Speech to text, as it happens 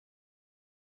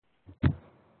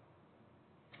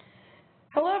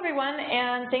Hello everyone,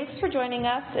 and thanks for joining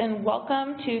us, and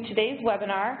welcome to today's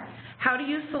webinar, How to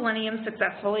Use Selenium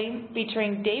Successfully,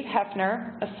 featuring Dave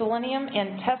Haeffner, a Selenium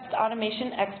and test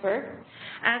automation expert,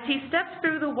 as he steps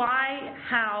through the why,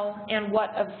 how, and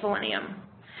what of Selenium.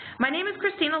 My name is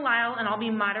Christina Lyle, and I'll be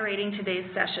moderating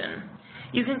today's session.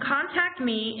 You can contact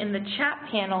me in the chat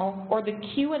panel or the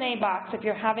Q&A box if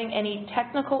you're having any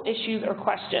technical issues or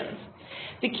questions.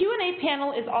 The Q&A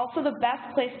panel is also the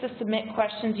best place to submit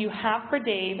questions you have for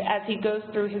Dave as he goes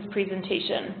through his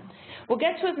presentation. We'll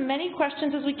get to as many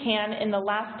questions as we can in the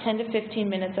last 10 to 15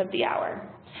 minutes of the hour.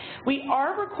 We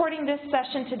are recording this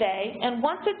session today, and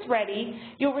once it's ready,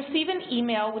 you'll receive an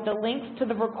email with the links to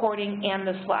the recording and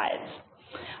the slides.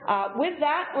 With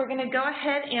that, we're going to go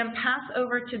ahead and pass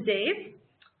over to Dave.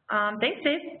 Thanks,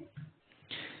 Dave.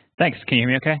 Thanks. Can you hear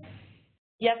me okay?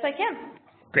 Yes, I can.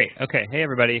 Great. Okay. Hey,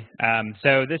 everybody.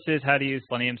 So this is how to use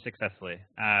Selenium successfully.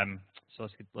 So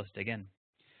let's dig in.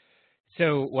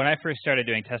 So when I first started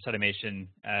doing test automation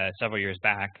several years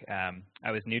back,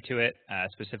 I was new to it,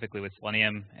 specifically with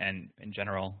Selenium and in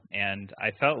general, and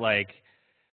I felt like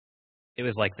it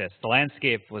was like this. The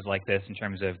landscape was like this in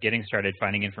terms of getting started,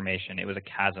 finding information. It was a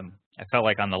chasm. I felt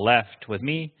like on the left was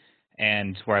me,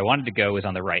 and where I wanted to go was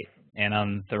on the right. And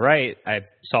on the right, I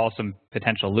saw some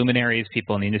potential luminaries,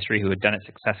 people in the industry who had done it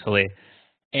successfully,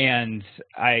 and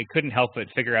I couldn't help but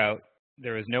figure out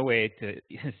there was no way to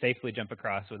safely jump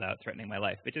across without threatening my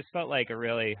life. It just felt like a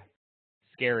really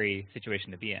scary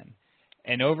situation to be in.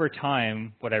 And over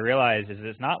time, what I realized is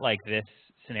it's not like this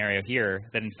scenario here,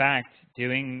 that in fact,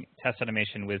 doing test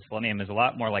automation with Selenium is a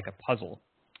lot more like a puzzle.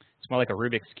 It's more like a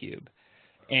Rubik's Cube.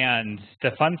 And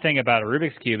the fun thing about a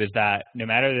Rubik's Cube is that no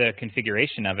matter the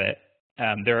configuration of it,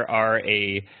 there are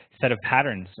a set of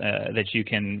patterns that you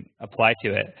can apply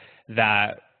to it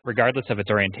that, regardless of its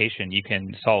orientation, you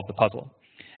can solve the puzzle.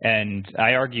 And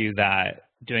I argue that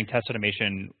doing test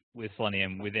automation with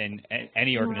Selenium within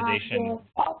any organization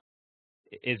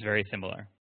is very similar.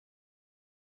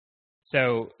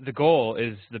 So the goal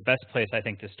is the best place, I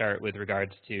think, to start with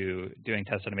regards to doing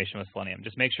test automation with Selenium.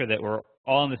 Just make sure that we're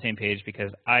all on the same page,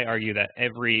 because I argue that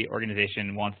every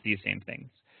organization wants these same things.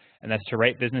 And that's to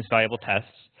write business valuable tests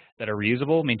that are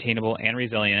reusable, maintainable, and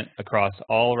resilient across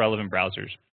all relevant browsers.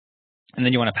 And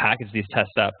then you want to package these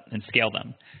tests up and scale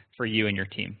them for you and your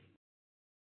team.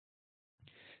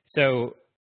 So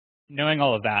knowing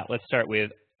all of that, let's start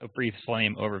with a brief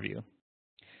Selenium overview.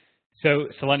 So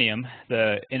Selenium,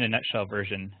 the in a nutshell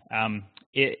version,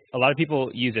 a lot of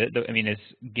people use it. I mean, it's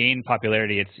gained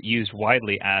popularity. It's used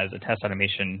widely as a test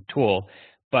automation tool,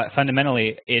 but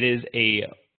fundamentally, it is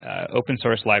a open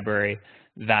source library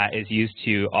that is used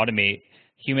to automate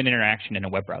human interaction in a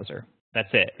web browser. That's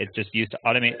it. It's just used to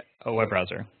automate a web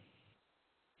browser.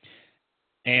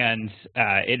 And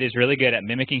it is really good at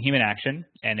mimicking human action,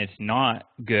 and it's not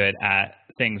good at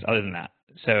things other than that.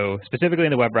 So specifically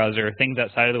in the web browser, things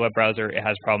outside of the web browser, it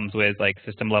has problems with, like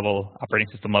system level, operating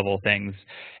system level things,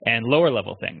 and lower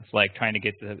level things, like trying to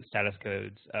get the status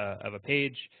codes of a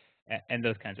page and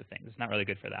those kinds of things. It's not really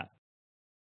good for that.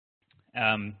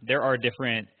 There are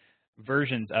different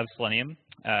versions of Selenium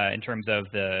in terms of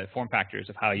the form factors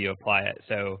of how you apply it.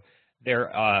 So there's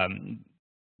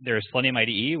Selenium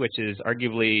IDE, which is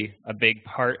arguably a big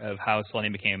part of how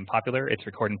Selenium became popular. It's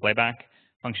record and playback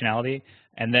functionality.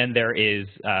 And then there is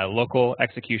local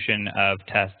execution of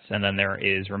tests, and then there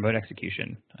is remote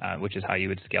execution, which is how you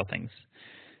would scale things.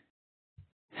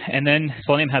 And then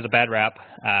Selenium has a bad rap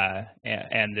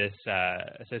and this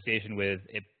association with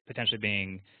it potentially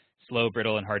being slow,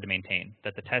 brittle, and hard to maintain,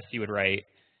 that the tests you would write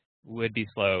would be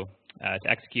slow to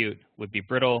execute, would be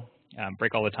brittle,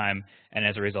 break all the time, and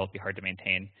as a result, be hard to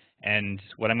maintain. And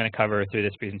what I'm going to cover through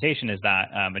this presentation is that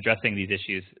addressing these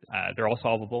issues, they're all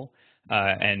solvable.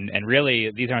 And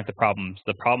really, these aren't the problems.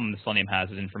 The problem Selenium has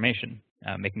is information,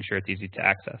 making sure it's easy to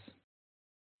access.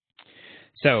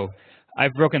 So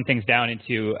I've broken things down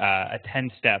into a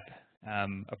 10-step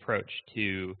approach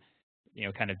to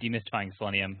kind of demystifying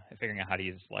Selenium and figuring out how to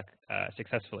use it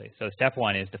successfully. So step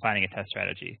one is defining a test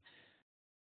strategy.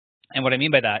 And what I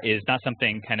mean by that is not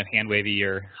something kind of hand-wavy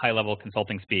or high-level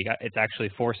consulting speak. It's actually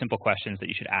 4 simple questions that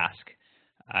you should ask.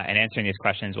 And answering these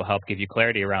questions will help give you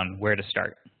clarity around where to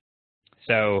start.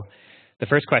 So the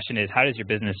first question is, how does your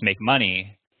business make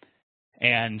money?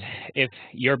 And if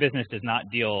your business does not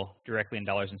deal directly in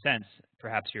dollars and cents,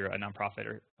 perhaps you're a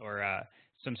nonprofit or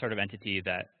some sort of entity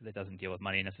that doesn't deal with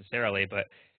money necessarily, but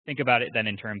think about it then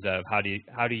in terms of how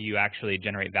do you actually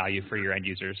generate value for your end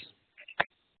users?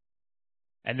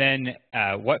 And then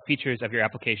what features of your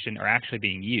application are actually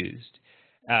being used?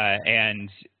 And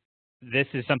this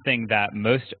is something that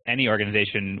any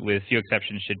organization, with few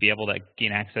exceptions, should be able to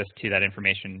gain access to that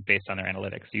information based on their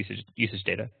analytics usage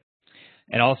data.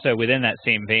 And also, within that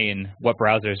same vein, what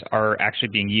browsers are actually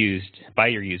being used by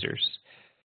your users.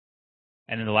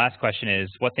 And then the last question is,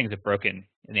 what things have broken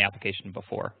in the application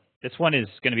before? This one is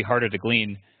going to be harder to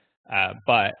glean,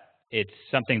 but it's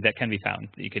something that can be found.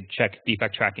 You could check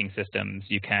defect tracking systems.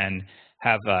 You can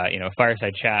have a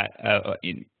fireside chat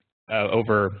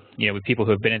over with people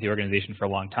who have been at the organization for a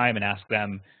long time and ask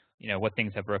them what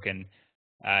things have broken.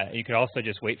 You could also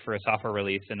just wait for a software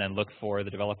release and then look for the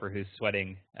developer who's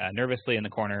sweating nervously in the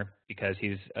corner because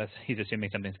he's assuming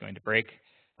something's going to break,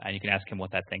 and you can ask him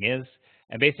what that thing is.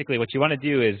 And basically what you want to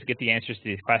do is get the answers to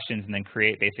these questions and then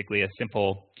create basically a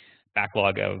simple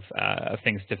backlog of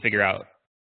things to figure out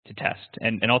to test.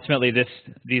 And ultimately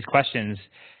these questions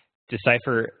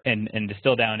decipher and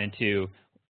distill down into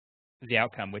the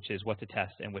outcome, which is what to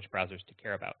test and which browsers to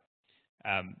care about.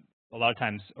 A lot of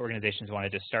times organizations want to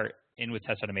just start in with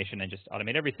test automation and just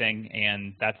automate everything,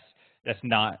 and that's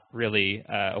not really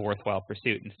a worthwhile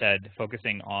pursuit. Instead,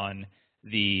 focusing on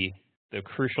the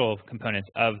crucial components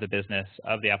of the business,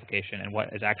 of the application, and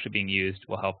what is actually being used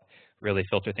will help really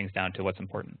filter things down to what's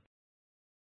important.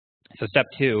 So step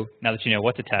 2, now that you know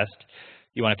what to test,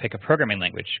 you want to pick a programming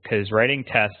language, because writing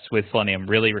tests with Selenium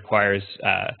really requires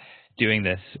doing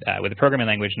this with a programming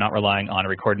language, not relying on a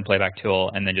record and playback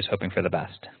tool and then just hoping for the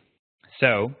best.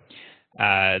 So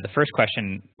the first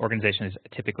question organizations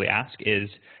typically ask is,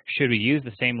 should we use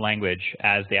the same language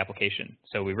as the application?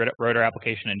 So we wrote our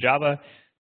application in Java,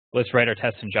 let's write our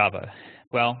tests in Java.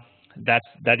 Well,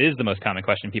 that is the most common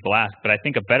question people ask, but I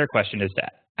think a better question is to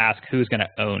ask who's going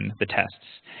to own the tests.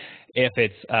 If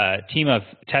it's a team of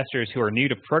testers who are new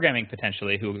to programming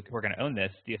potentially who are going to own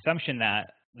this, the assumption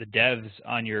that the devs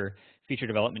on your feature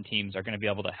development teams are going to be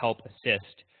able to help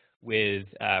assist with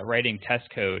writing test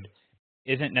code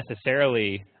isn't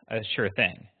necessarily a sure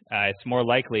thing. It's more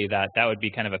likely that would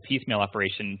be kind of a piecemeal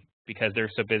operation because they're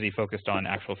so busy focused on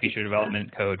actual feature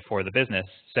development code for the business.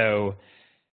 So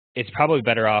it's probably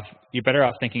you're better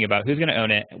off thinking about who's going to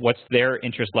own it, what's their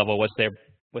interest level, what's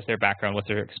their background, what's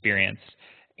their experience,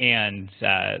 and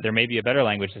there may be a better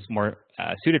language that's more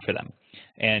suited for them.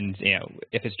 And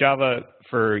if it's Java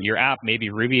for your app, maybe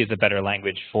Ruby is a better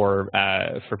language for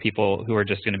people who are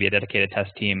just going to be a dedicated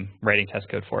test team writing test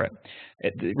code for it.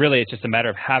 Really, it's just a matter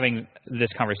of having this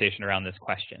conversation around this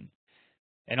question.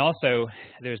 And also,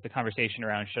 there's the conversation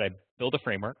around, should I build a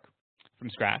framework from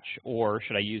scratch, or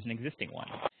should I use an existing one?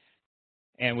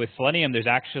 And with Selenium, there's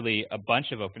actually a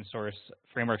bunch of open source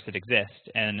frameworks that exist.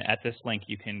 And at this link,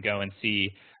 you can go and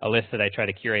see a list that I try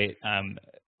to curate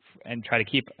and try to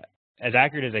keep as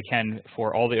accurate as I can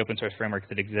for all the open source frameworks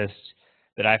that exist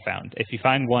that I found. If you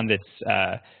find one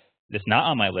that's not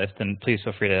on my list, then please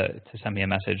feel free to send me a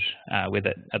message with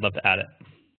it. I'd love to add it.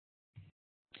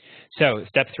 So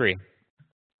step 3,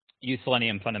 use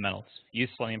Selenium fundamentals. Use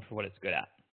Selenium for what it's good at.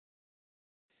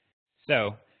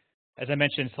 So as I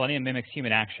mentioned, Selenium mimics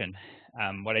human action.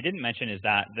 What I didn't mention is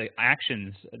that the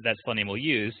actions that Selenium will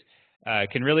use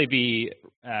can really be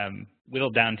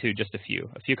whittled down to just a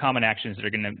few common actions that are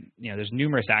going to, there's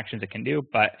numerous actions it can do,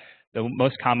 but the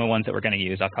most common ones that we're going to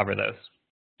use, I'll cover those.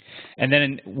 And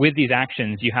then with these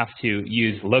actions, you have to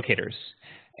use locators.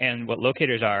 And what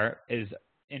locators are is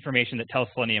information that tells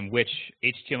Selenium which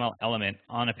HTML element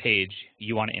on a page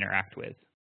you want to interact with.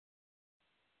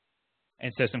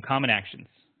 And so some common actions.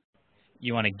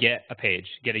 You want to get a page,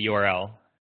 get a URL.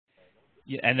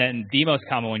 And then the most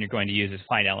common one you're going to use is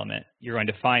find element. You're going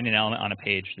to find an element on a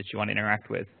page that you want to interact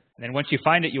with. And then once you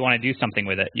find it, you want to do something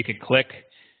with it. You could click,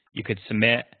 you could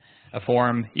submit a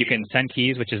form, you can send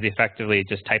keys, which is effectively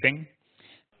just typing.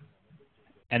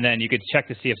 And then you could check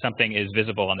to see if something is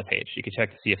visible on the page. You could check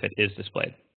to see if it is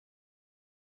displayed.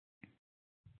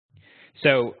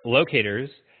 So locators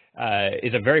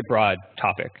is a very broad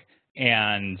topic,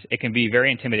 and it can be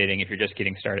very intimidating if you're just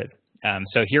getting started.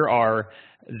 So here are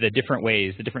the different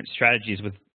ways, the different strategies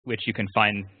with which you can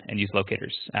find and use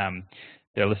locators.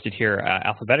 They're listed here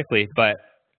alphabetically, but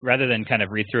rather than kind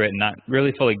of read through it and not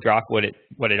really fully grok what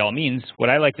it all means, what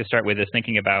I like to start with is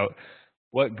thinking about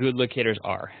what good locators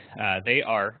are. They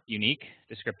are unique,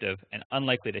 descriptive, and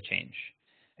unlikely to change.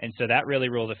 And so that really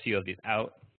rules a few of these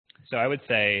out. So I would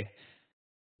say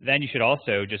then you should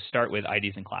also just start with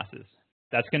IDs and classes.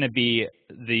 That's going to be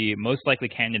the most likely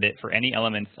candidate for any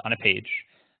elements on a page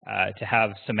to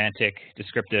have semantic,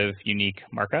 descriptive, unique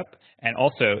markup. And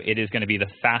also, it is going to be the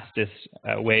fastest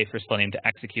way for Selenium to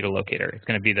execute a locator. It's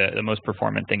going to be the most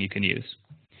performant thing you can use.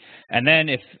 And then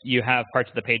if you have parts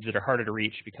of the page that are harder to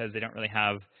reach because they don't really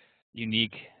have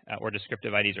unique or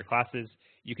descriptive IDs or classes,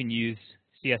 you can use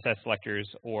CSS selectors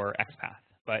or XPath.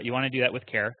 But you want to do that with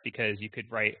care because you could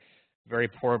write very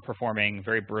poor performing,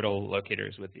 very brittle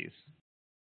locators with these.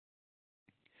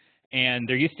 And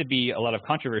there used to be a lot of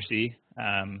controversy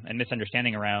and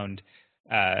misunderstanding around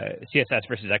CSS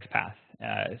versus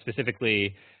XPath,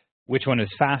 specifically which one is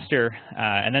faster.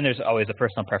 And then there's always a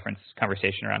personal preference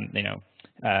conversation around,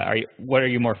 what are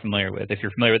you more familiar with? If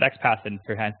you're familiar with XPath, then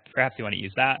perhaps you want to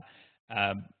use that.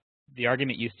 The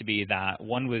argument used to be that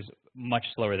one was much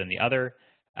slower than the other,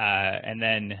 and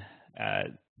then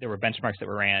there were benchmarks that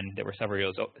were ran that were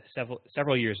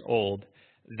several years old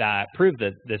that proved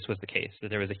that this was the case, that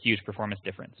there was a huge performance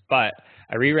difference. But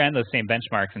I reran those same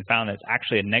benchmarks and found that it's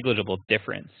actually a negligible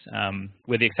difference,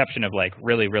 with the exception of like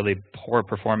really, really poor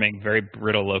performing, very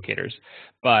brittle locators.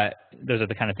 But those are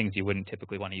the kind of things you wouldn't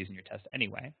typically want to use in your test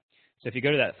anyway. So if you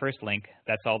go to that first link,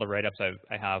 that's all the write-ups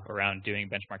I have around doing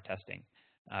benchmark testing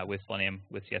with Selenium,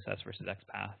 with CSS versus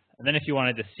XPath. And then if you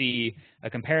wanted to see a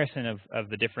comparison of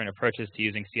the different approaches to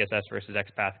using CSS versus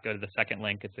XPath, go to the second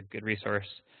link. It's a good resource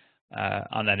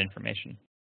on that information.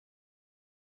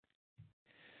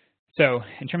 So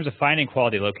in terms of finding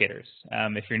quality locators,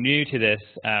 if you're new to this,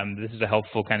 this is a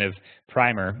helpful kind of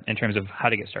primer in terms of how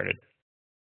to get started.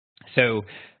 So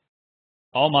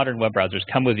all modern web browsers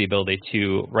come with the ability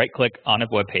to right-click on a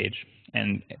web page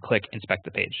and click Inspect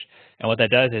the Page. And what that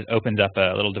does is opens up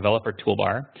a little developer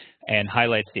toolbar and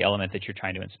highlights the element that you're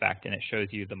trying to inspect, and it shows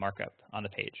you the markup on the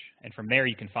page. And from there,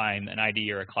 you can find an ID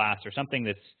or a class or something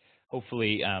that's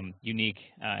hopefully unique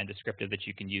and descriptive that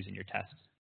you can use in your tests.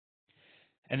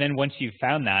 And then once you've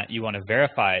found that, you want to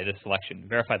verify the selection,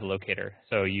 verify the locator,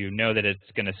 so you know that it's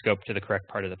going to scope to the correct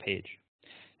part of the page.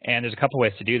 And there's a couple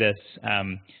ways to do this.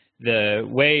 The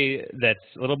way that's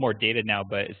a little more dated now,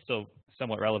 but is still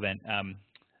somewhat relevant,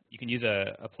 you can use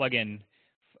a plugin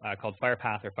called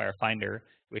FirePath or FireFinder,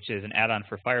 which is an add-on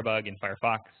for Firebug and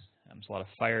Firefox. There's a lot of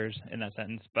fires in that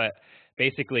sentence, but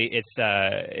basically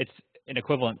it's an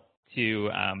equivalent to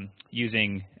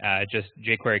using just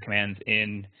jQuery commands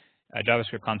in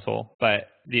JavaScript console, but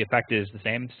the effect is the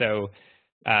same. So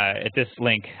at this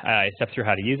link, I step through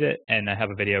how to use it, and I have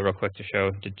a video real quick to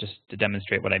show just to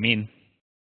demonstrate what I mean.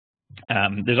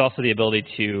 There's also the ability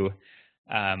to,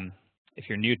 if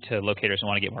you're new to locators and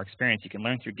want to get more experience, you can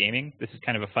learn through gaming. This is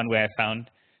kind of a fun way I found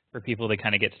for people to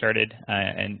kind of get started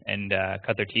and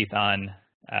cut their teeth on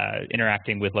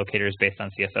interacting with locators based on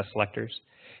CSS selectors.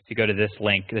 If you go to this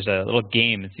link, there's a little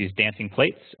game that's these dancing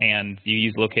plates, and you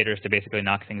use locators to basically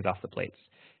knock things off the plates.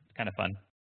 It's kind of fun.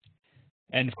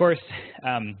 And of course,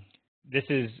 this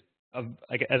is,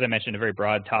 as I mentioned, a very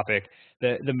broad topic.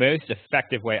 The most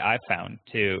effective way I've found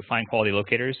to find quality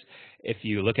locators, if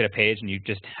you look at a page and you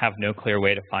just have no clear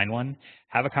way to find one,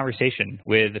 have a conversation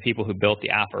with the people who built the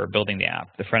app or are building the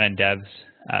app, the front-end devs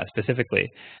specifically,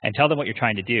 and tell them what you're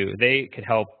trying to do. They could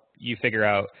help you figure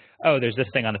out, oh, there's this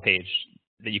thing on the page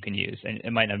that you can use, and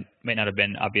it might not have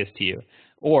been obvious to you.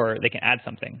 Or they can add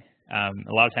something. A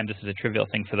lot of times this is a trivial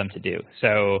thing for them to do.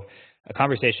 So a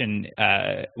conversation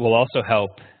will also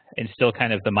help instill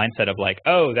kind of the mindset of like,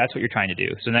 oh, that's what you're trying to do.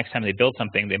 So next time they build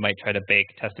something, they might try to bake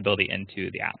testability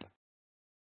into the app.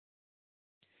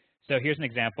 So here's an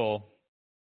example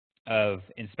of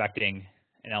inspecting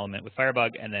an element with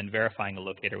Firebug and then verifying a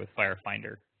locator with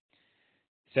FireFinder.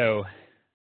 So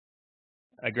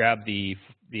I grab the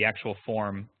actual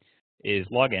form is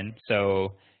login.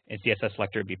 So in CSS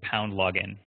selector, it'd be pound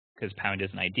login because pound is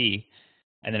an ID.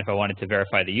 And then if I wanted to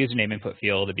verify the username input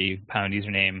field, it'd be pound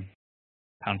username,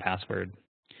 pound password,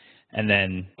 and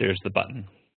then there's the button.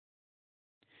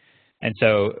 And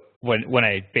so when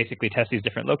I basically test these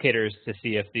different locators to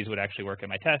see if these would actually work in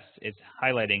my test, it's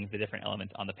highlighting the different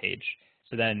elements on the page.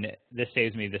 So then this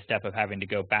saves me the step of having to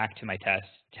go back to my test,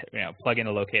 plug in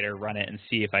a locator, run it, and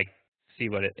see if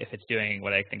if it's doing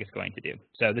what I think it's going to do.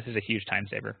 So this is a huge time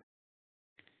saver.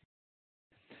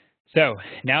 So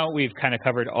now we've kind of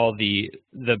covered all the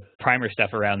primer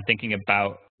stuff around thinking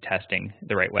about testing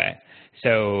the right way.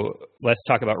 So let's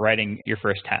talk about writing your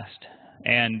first test.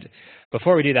 And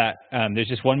before we do that, there's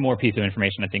just one more piece of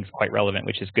information I think is quite relevant,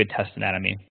 which is good test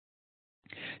anatomy.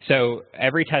 So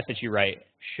every test that you write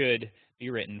should be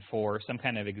written for some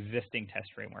kind of existing test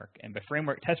framework. And by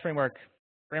test framework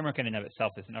in and of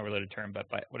itself is an overloaded term, but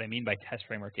what I mean by test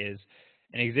framework is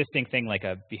an existing thing like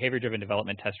a behavior-driven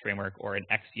development test framework or an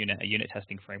XUnit, a unit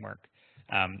testing framework.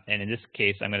 And in this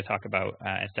case, I'm going to talk about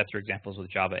and step through examples with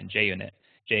Java and JUnit.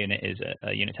 JUnit is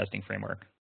a unit testing framework.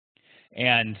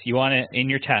 And you want to, in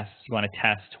your tests, you want to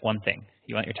test one thing.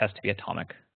 You want your test to be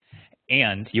atomic.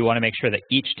 And you want to make sure that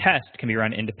each test can be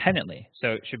run independently.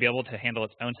 So it should be able to handle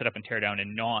its own setup and teardown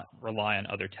and not rely on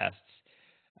other tests.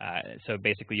 So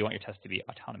basically, you want your test to be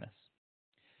autonomous.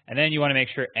 And then you want to make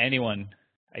sure anyone,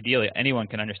 ideally, anyone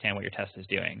can understand what your test is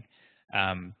doing.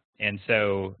 And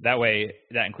so that way,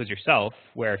 that includes yourself,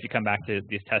 where if you come back to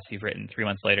these tests you've written 3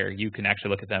 months later, you can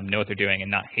actually look at them, know what they're doing, and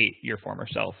not hate your former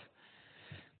self.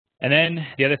 And then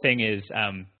the other thing is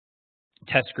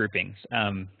test groupings.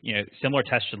 Similar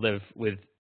tests should live with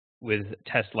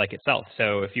test like itself.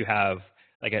 So if you have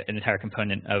like an entire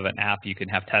component of an app, you can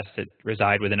have tests that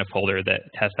reside within a folder that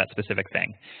test that specific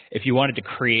thing. If you wanted to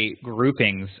create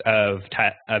groupings of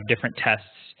different tests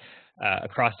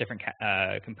across different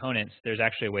components, there's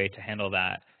actually a way to handle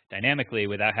that dynamically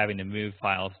without having to move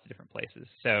files to different places.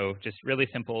 So just really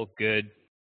simple, good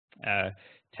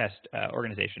test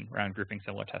organization around grouping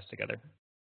similar tests together.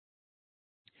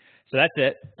 So that's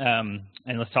it.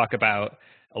 And let's talk about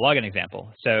a login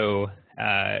example. So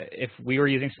if we were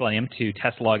using Selenium to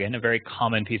test login, a very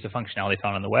common piece of functionality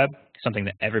found on the web, something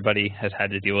that everybody has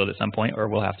had to deal with at some point or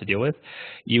will have to deal with,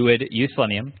 you would use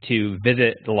Selenium to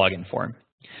visit the login form.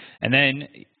 And then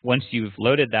once you've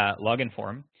loaded that login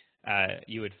form,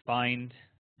 you would find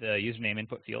the username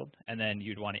input field, and then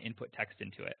you'd want to input text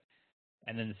into it.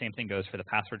 And then the same thing goes for the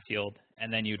password field,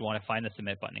 and then you'd want to find the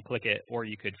submit button and click it, or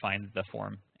you could find the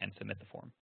form and submit the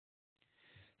form.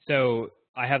 So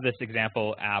I have this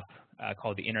example app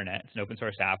called the Internet. It's an open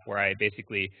source app where I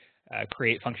basically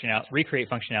recreate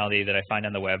functionality that I find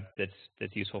on the web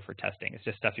that's useful for testing. It's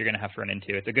just stuff you're going to have to run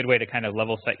into. It's a good way to kind of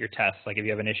level set your tests. Like if you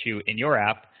have an issue in your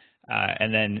app,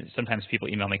 and then sometimes people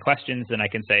email me questions, then I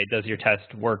can say, does your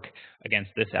test work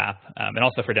against this app? And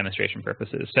also for demonstration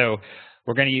purposes. So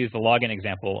we're going to use the login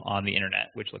example on the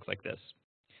Internet, which looks like this.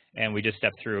 And we just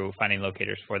step through finding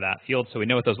locators for that field, so we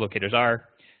know what those locators are.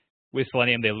 With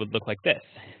Selenium, they would look like this.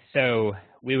 So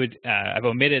we would, I've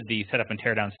omitted the setup and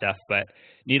teardown stuff, but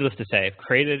needless to say, I've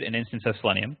created an instance of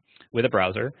Selenium with a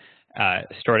browser,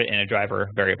 stored it in a driver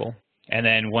variable. And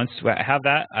then once I have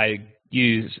that, I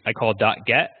call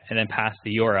 .get and then pass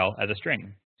the URL as a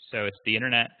string. So it's the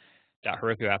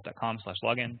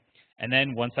internet.herokuapp.com/login. And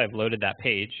then once I've loaded that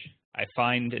page, I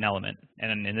find an element.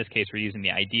 And in this case, we're using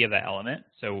the ID of that element.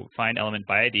 So find element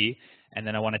by ID, and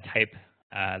then I want to type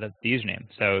the username.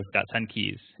 So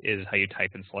 .sendKeys is how you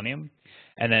type in Selenium.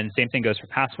 And then same thing goes for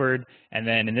password. And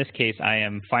then in this case, I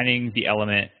am finding the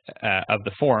element of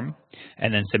the form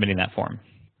and then submitting that form.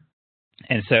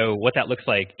 And so what that looks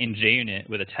like in JUnit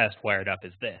with a test wired up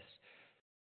is this.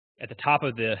 At the top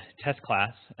of the test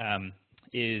class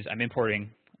is I'm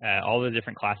importing all the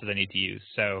different classes I need to use.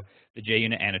 So the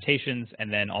JUnit annotations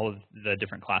and then all of the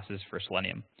different classes for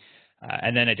Selenium.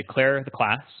 And then I declare the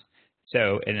class.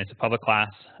 So, and it's a public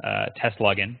class, test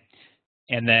login.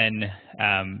 And then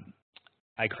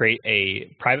I create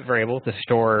a private variable to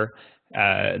store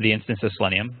the instance of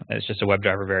Selenium. It's just a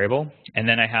WebDriver variable. And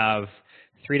then I have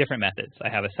 3 different methods. I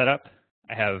have a setup,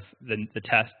 I have the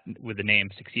test with the name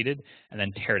succeeded, and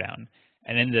then teardown.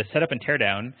 And in the setup and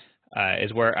teardown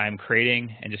is where I'm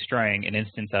creating and destroying an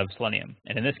instance of Selenium.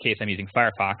 And in this case, I'm using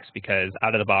Firefox because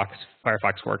out of the box,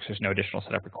 Firefox works. There's no additional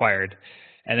setup required.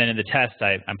 And then in the test,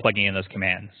 I'm plugging in those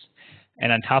commands.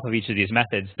 And on top of each of these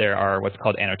methods, there are what's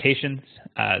called annotations.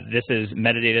 This is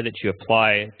metadata that you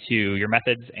apply to your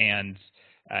methods, and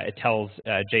it tells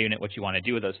JUnit what you want to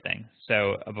do with those things.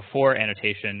 So a before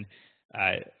annotation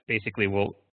basically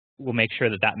will make sure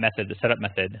that that method, the setup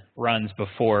method, runs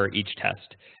before each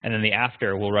test. And then the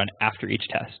after will run after each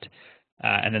test.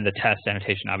 And then the test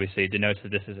annotation obviously denotes that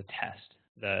this is a test.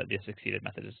 The succeeded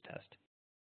method is a test.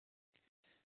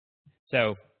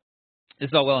 So this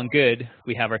is all well and good.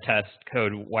 We have our test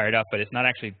code wired up, but it's not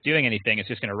actually doing anything. It's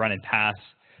just going to run and pass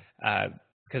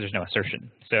because there's no assertion.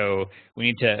 So we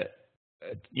need to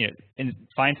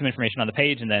find some information on the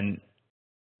page and then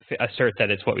assert that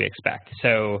it's what we expect.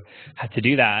 So to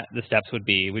do that, the steps would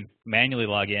be we'd manually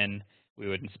log in. We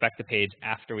would inspect the page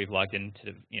after we've logged in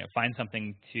to find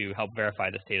something to help verify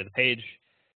the state of the page.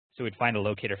 So we'd find a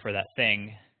locator for that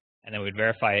thing, and then we'd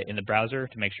verify it in the browser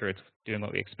to make sure it's doing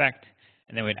what we expect.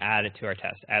 And then we'd add it to our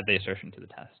test, add the assertion to the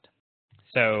test.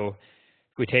 So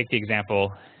if we take the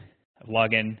example of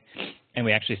login and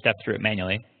we actually step through it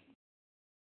manually,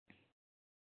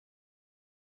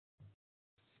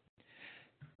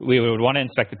 we would want to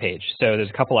inspect the page. So there's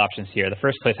a couple options here. The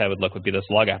first place I would look would be this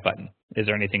logout button. Is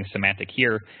there anything semantic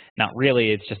here? Not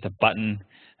really. It's just a button.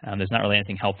 There's not really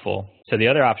anything helpful. So the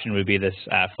other option would be this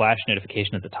flash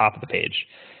notification at the top of the page.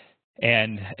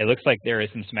 And it looks like there is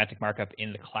some semantic markup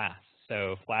in the class.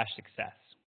 So flash success.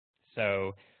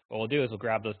 So what we'll do is we'll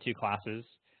grab those 2 classes,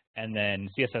 and then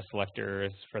CSS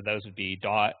selectors for those would be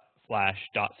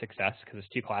 .flash.success because it's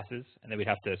 2 classes, and then we'd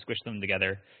have to squish them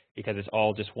together because it's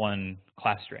all just one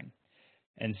class string.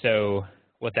 And so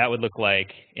what that would look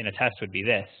like in a test would be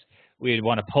this. We would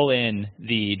want to pull in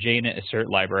the JUnit assert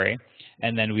library,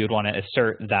 and then we would want to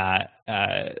assert that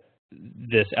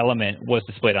this element was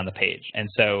displayed on the page. And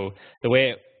so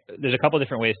there's a couple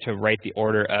different ways to write the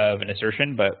order of an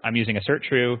assertion, but I'm using assert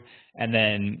true, and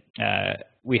then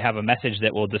we have a message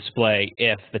that will display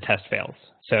if the test fails.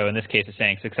 So in this case, it's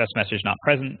saying success message not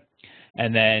present,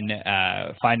 and then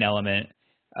find element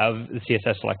of the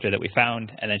CSS selector that we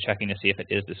found, and then checking to see if it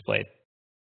is displayed.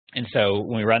 And so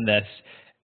when we run this,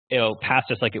 it'll pass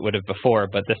just like it would have before,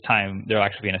 but this time there'll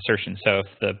actually be an assertion. So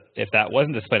if that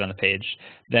wasn't displayed on the page,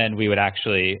 then we would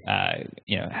actually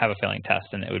have a failing test,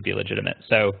 and it would be legitimate.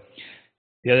 So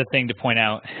the other thing to point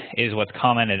out is what's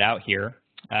commented out here.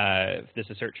 This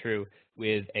assert true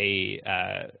with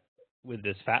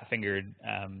this fat-fingered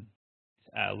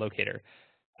locator.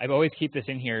 I always keep this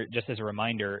in here just as a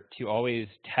reminder to always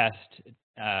test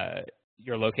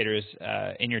your locators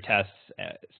in your tests,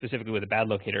 specifically with a bad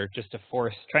locator, just to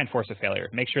try and force a failure.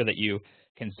 Make sure that you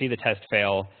can see the test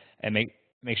fail and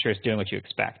make sure it's doing what you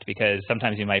expect, because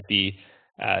sometimes you might be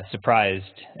surprised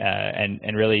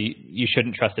and really you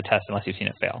shouldn't trust the test unless you've seen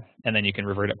it fail, and then you can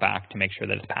revert it back to make sure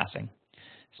that it's passing.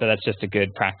 So that's just a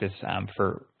good practice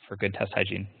for good test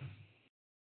hygiene.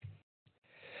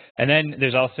 And then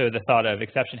there's also the thought of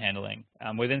exception handling.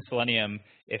 Within Selenium,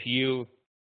 if you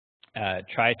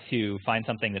try to find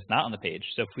something that's not on the page,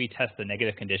 so if we test the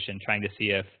negative condition trying to see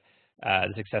if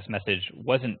the success message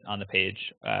wasn't on the page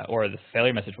or the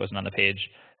failure message wasn't on the page,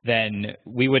 then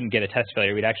we wouldn't get a test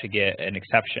failure. We'd actually get an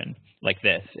exception like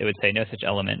this. It would say no such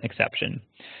element exception.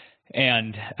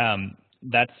 And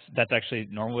that's actually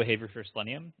normal behavior for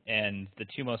Selenium. And the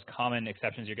two most common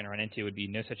exceptions you're going to run into would be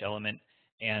no such element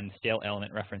and stale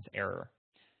element reference error.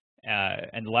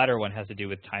 And the latter one has to do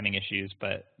with timing issues,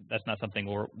 but that's not something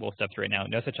we'll step through right now.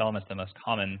 No such element is the most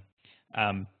common.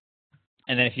 And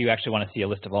then if you actually want to see a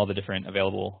list of all the different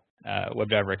available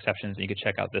WebDriver exceptions, you could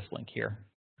check out this link here.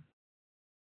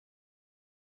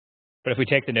 But if we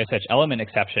take the no such element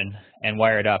exception and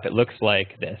wire it up, it looks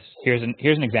like this. Here's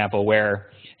an example where,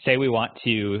 say we want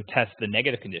to test the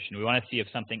negative condition. We want to see if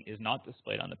something is not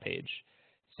displayed on the page.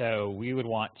 So we would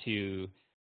want to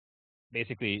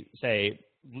basically say,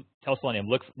 tell Selenium,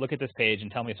 look at this page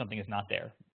and tell me if something is not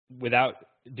there. Without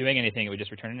doing anything, it would just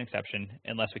return an exception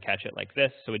unless we catch it like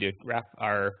this. So we do wrap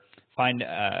our find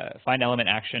element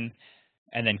action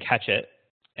and then catch it.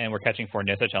 And we're catching for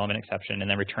no such element exception and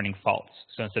then returning false.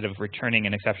 So instead of returning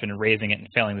an exception and raising it and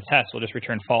failing the test, we'll just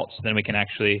return false. Then we can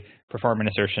actually perform an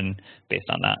assertion based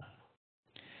on that.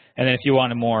 And then if you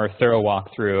want a more thorough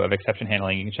walkthrough of exception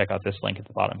handling, you can check out this link at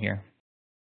the bottom here.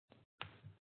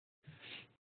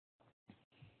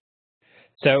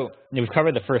 So we've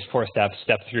covered the first 4 steps,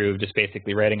 step through just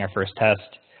basically writing our first test,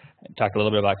 talked a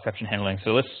little bit about exception handling.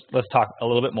 So let's talk a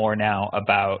little bit more now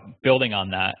about building on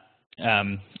that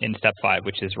in step 5,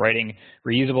 which is writing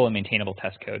reusable and maintainable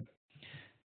test code.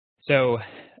 So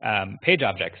page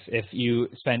objects, if you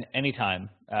spend any time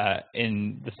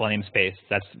in the Selenium space,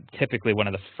 that's typically one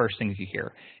of the first things you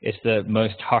hear. It's the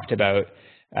most talked about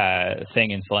thing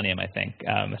in Selenium, I think,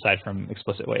 aside from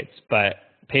explicit waits. But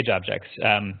page objects,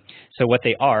 so what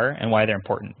they are and why they're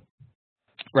important.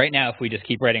 Right now, if we just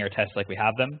keep writing our tests like we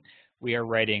have them, we are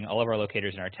writing all of our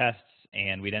locators in our tests,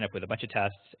 and we'd end up with a bunch of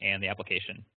tests and the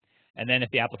application. And then if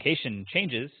the application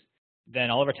changes, then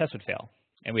all of our tests would fail.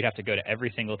 And we'd have to go to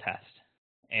every single test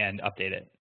and update it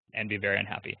and be very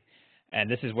unhappy. And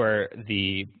this is where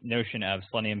the notion of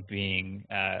Selenium being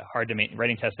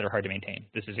writing tests that are hard to maintain.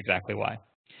 This is exactly why.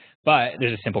 But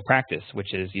there's a simple practice,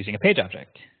 which is using a page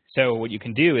object. So what you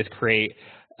can do is create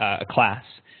a class,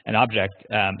 an object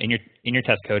in your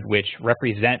test code which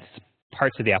represents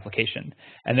parts of the application,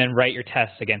 and then write your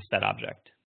tests against that object.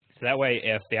 So that way,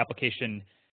 if the application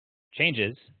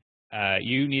changes,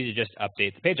 you need to just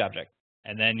update the page object,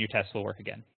 and then your tests will work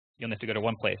again. You only have to go to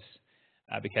one place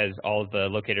because all of the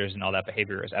locators and all that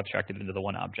behavior is abstracted into the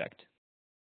one object.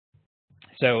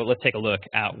 So let's take a look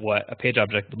at what a page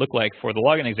object would look like for the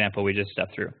login example we just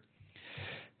stepped through.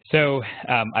 So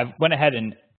I went ahead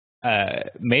and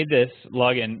made this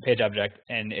login page object,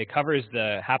 and it covers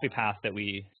the happy path that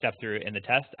we stepped through in the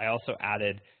test. I also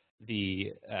added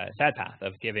the sad path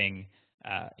of giving,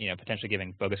 potentially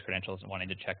giving bogus credentials and wanting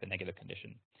to check the negative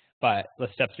condition. But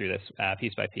let's step through this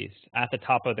piece by piece. At the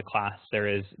top of the class, there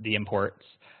is the imports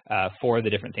for the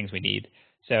different things we need.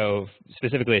 So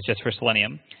specifically, it's just for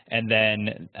Selenium. And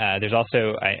then there's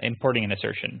also importing an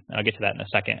assertion. I'll get to that in a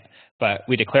second. But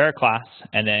we declare a class,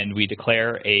 and then we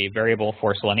declare a variable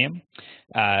for Selenium.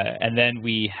 And then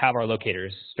we have our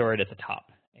locators stored at the top.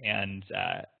 And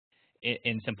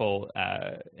in simple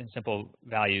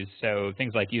values. So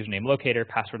things like username locator,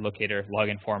 password locator,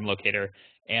 login form locator,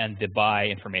 and the by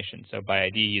information. So by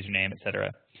ID, username,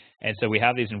 etc. And so we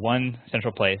have these in one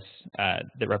central place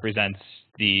that represents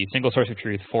the single source of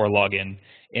truth for login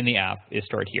in the app is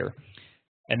stored here.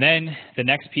 And then the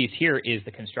next piece here is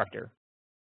the constructor.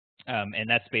 And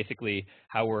that's basically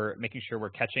how we're making sure we're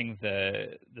catching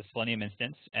the Selenium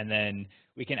instance, and then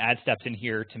we can add steps in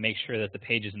here to make sure that the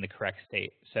page is in the correct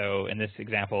state. So in this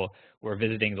example, we're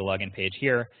visiting the login page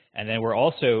here, and then we're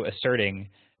also asserting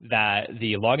that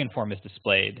the login form is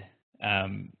displayed.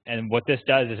 And what this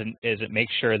does is it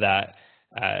makes sure that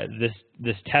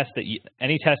this test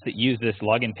any test that uses this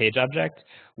login page object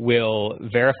will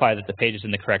verify that the page is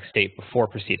in the correct state before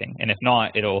proceeding, and if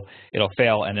not, it'll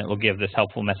fail, and it will give this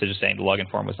helpful message saying the login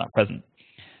form was not present.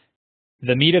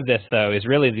 The meat of this, though, is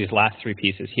really these last three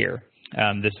pieces here.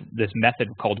 This method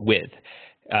called with,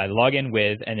 login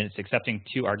with, and it's accepting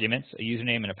two arguments, a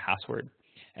username and a password.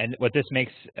 And what this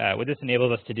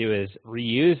enables us to do is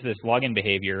reuse this login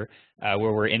behavior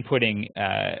where we're inputting,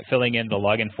 filling in the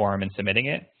login form and submitting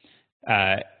it.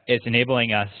 It's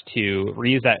enabling us to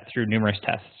reuse that through numerous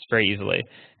tests very easily.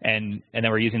 And then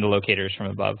we're using the locators from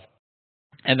above.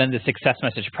 And then the success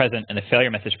message present and the failure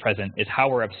message present is how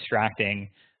we're abstracting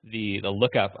the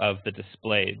lookup of the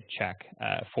displayed check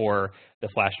for the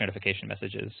flash notification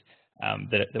messages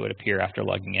that would appear after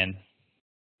logging in.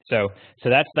 So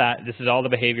that's that. This is all the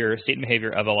behavior, state and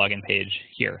behavior of a login page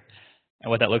here. And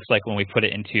what that looks like when we put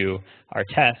it into our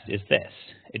test is this.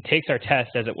 It takes our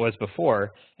test as it was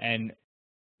before and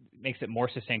makes it more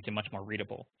succinct and much more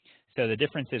readable. So the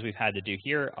differences we've had to do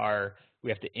here are we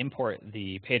have to import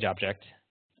the page object,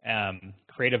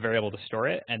 create a variable to store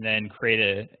it, and then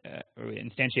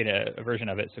instantiate a version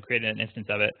of it, so create an instance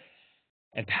of it,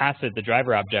 and pass it the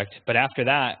driver object. But after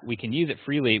that, we can use it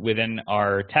freely within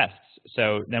our tests.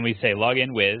 So then we say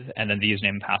login with, and then the username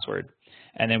and password.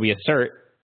 And then we assert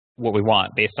what we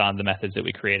want based on the methods that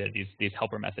we created, these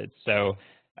helper methods. So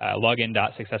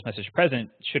login.successMessagePresent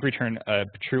should return a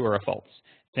true or a false.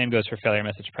 Same goes for failure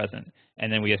message present.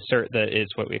 And then we assert that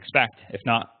it's what we expect. If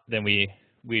not, then we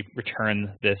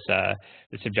return this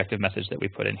objective message that we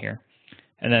put in here.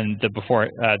 And then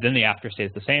then the after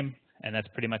stays the same, and that's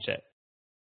pretty much it.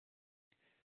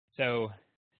 So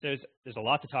there's a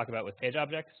lot to talk about with page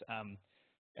objects.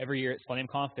 Every year at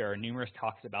SeleniumConf, there are numerous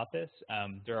talks about this.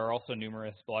 There are also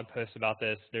numerous blog posts about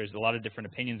this. There's a lot of different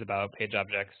opinions about page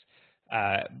objects.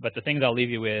 But the things I'll leave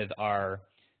you with are,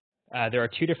 there are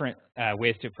two different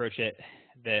ways to approach it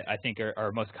that I think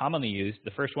are most commonly used.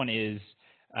 The first one is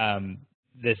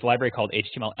this library called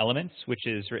HTML Elements, which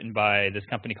is written by this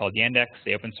company called Yandex.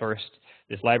 They open sourced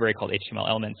this library called HTML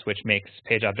Elements, which makes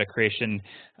page object creation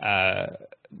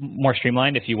more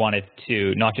streamlined if you wanted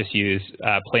to not just use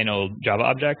plain old Java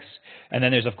objects. And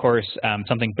then there's, of course,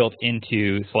 something built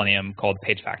into Selenium called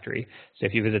Page Factory. So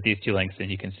if you visit these two links, then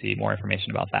you can see more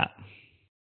information about that.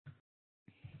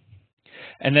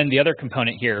 And then the other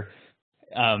component here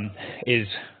is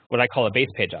what I call a base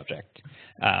page object.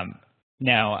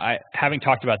 Now, having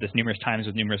talked about this numerous times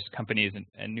with numerous companies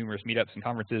and numerous meetups and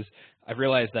conferences, I've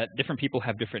realized that different people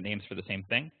have different names for the same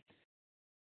thing.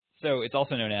 So it's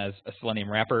also known as a Selenium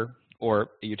wrapper or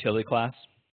a utility class.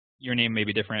 Your name may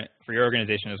be different for your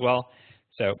organization as well.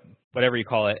 So whatever you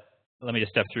call it, let me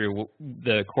just step through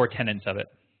the core tenets of it.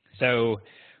 So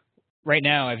right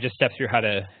now, I've just stepped through how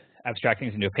to abstract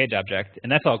things into a page object,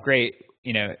 and that's all great.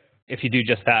 You know, if you do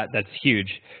just that, that's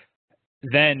huge.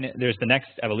 Then there's the next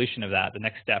evolution of that. The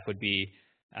next step would be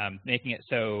making it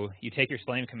so you take your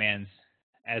Selenium commands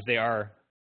as they are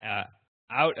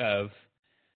out of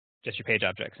just your page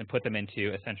objects and put them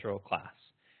into a central class.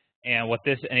 And what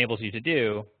this enables you to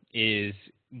do is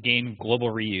gain global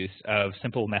reuse of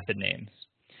simple method names.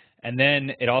 And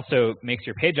then it also makes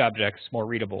your page objects more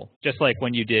readable. Just like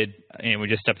when you did, we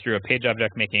just stepped through a page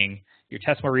object making your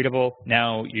test more readable,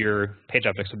 now your page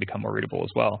objects will become more readable as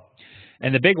well.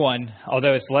 And the big one,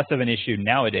 although it's less of an issue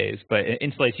nowadays, but it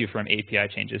insulates you from API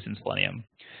changes in Selenium.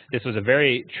 This was a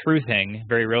very true thing,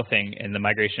 very real thing in the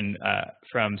migration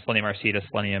from Selenium RC to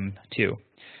Selenium 2.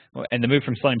 And the move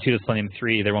from Selenium 2 to Selenium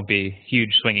 3, there won't be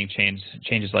huge swinging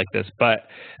changes like this. But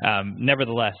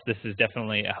nevertheless, this is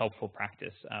definitely a helpful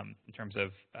practice in terms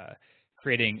of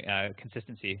creating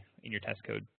consistency in your test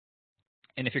code.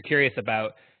 And if you're curious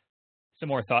about some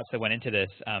more thoughts that went into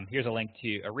this, here's a link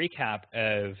to a recap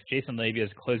of Jason Labia's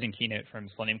closing keynote from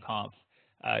SeleniumConf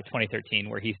 2013,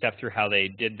 where he stepped through how they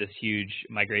did this huge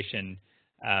migration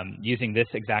using this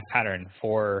exact pattern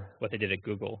for what they did at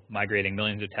Google, migrating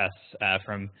millions of tests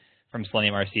from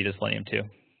Selenium RC to Selenium 2.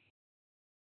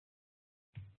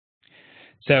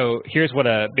 So here's what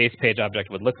a base page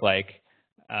object would look like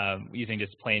using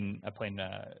just a plain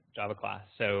Java class.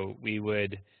 So we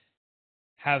would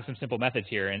have some simple methods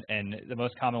here, and the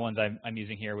most common ones I'm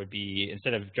using here would be,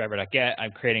 instead of driver.get,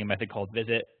 I'm creating a method called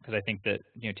visit, because I think that,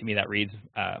 to me that reads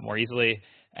more easily.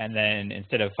 And then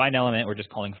instead of find element, we're just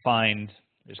calling find.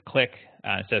 There's click.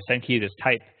 Instead of send key, there's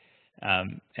type,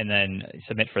 and then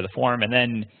submit for the form. And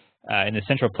then in the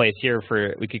central place here,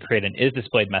 we could create an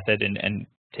isDisplayed method and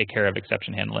take care of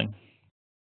exception handling.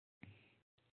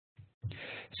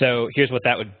 So here's what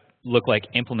that would look like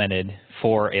implemented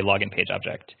for a login page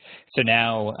object. So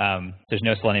now there's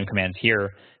no Selenium commands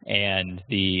here, and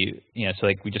so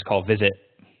like we just call visit,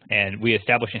 and we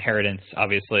establish inheritance,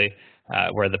 obviously,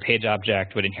 where the page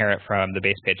object would inherit from the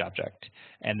base page object,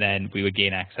 and then we would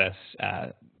gain access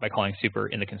by calling super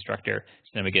in the constructor.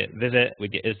 So then we get visit, we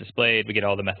get isDisplayed, we get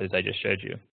all the methods I just showed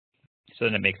you. So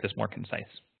then it makes this more concise.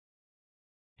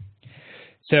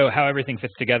 So how everything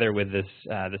fits together with this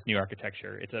new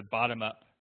architecture, it's a bottom-up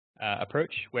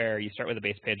approach where you start with a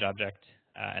base page object,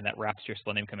 and that wraps your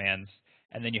Selenium commands,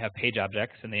 and then you have page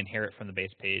objects, and they inherit from the base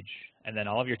page, and then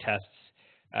all of your tests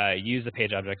use the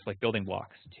page objects like building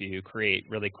blocks to create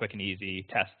really quick and easy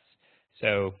tests.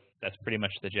 So that's pretty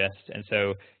much the gist. And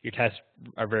so your tests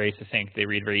are very succinct. They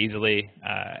read very easily,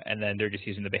 and then they're just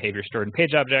using the behavior stored in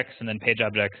page objects, and then page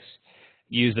objects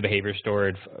use the behavior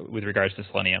stored with regards to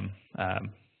Selenium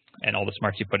and all the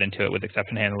smarts you put into it with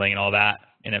exception handling and all that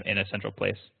in a central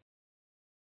place.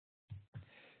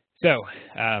 So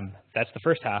that's the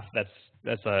first half.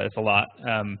 That's a lot.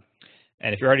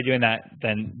 And if you're already doing that,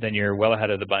 then you're well ahead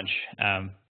of the bunch.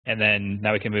 And then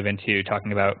now we can move into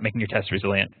talking about making your tests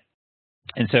resilient.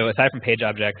 And so aside from page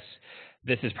objects,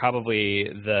 this is probably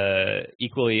the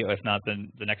equally, if not the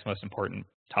next most important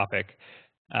topic.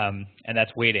 And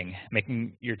that's waiting,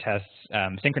 making your tests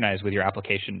synchronize with your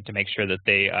application to make sure that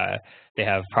they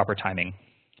have proper timing.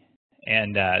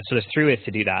 And so there's 3 ways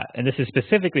to do that. And this is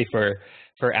specifically for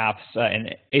apps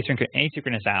and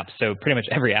asynchronous apps. So pretty much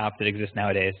every app that exists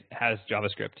nowadays has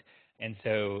JavaScript. And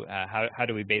so how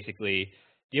do we basically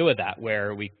deal with that,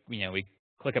 where we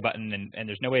click a button and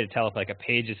there's no way to tell if like a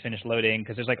page is finished loading,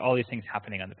 because there's like all these things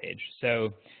happening on the page.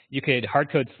 So you could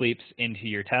hard code sleeps into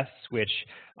your tests, which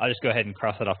I'll just go ahead and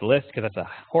cross that off the list because that's a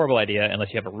horrible idea unless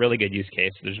you have a really good use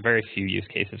case. There's very few use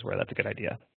cases where that's a good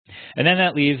idea. And then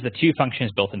that leaves the 2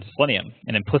 functions built into Selenium,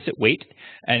 an implicit wait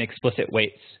and explicit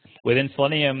waits. Within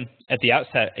Selenium, at the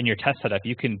outset in your test setup,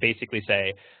 you can basically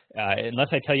say, unless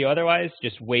I tell you otherwise,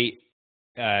 just wait.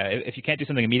 If you can't do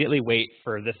something immediately, wait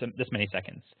for this many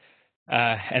seconds.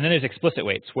 And then there's explicit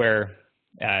waits, where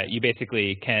you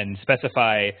basically can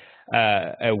specify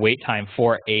a wait time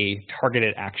for a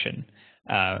targeted action.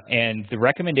 And the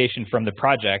recommendation from the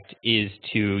project is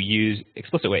to use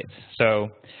explicit waits.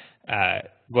 So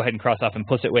go ahead and cross off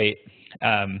implicit wait.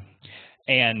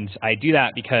 And I do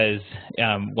that because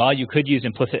while you could use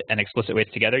implicit and explicit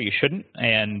waits together, you shouldn't.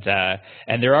 And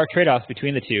there are trade-offs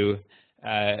between the two.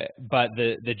 But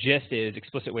the gist is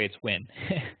explicit waits win.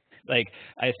 Like,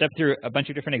 I stepped through a bunch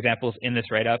of different examples in this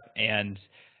write-up and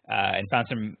found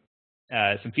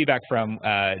some feedback from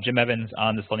Jim Evans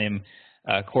on the Selenium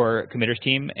core committers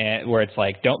team, where it's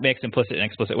like, don't mix implicit and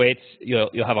explicit waits. You'll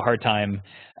have a hard time,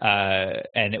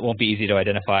 and it won't be easy to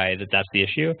identify that that's the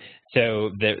issue.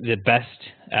 So the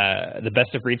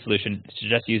best of breed solution is to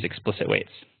just use explicit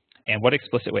waits. And what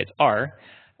explicit waits are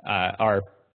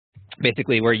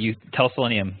basically where you tell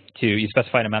Selenium you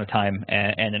specify an amount of time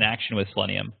and an action with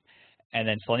Selenium. And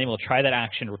then Selenium will try that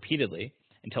action repeatedly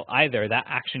until either that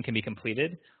action can be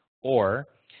completed or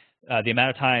the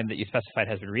amount of time that you specified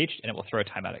has been reached, and it will throw a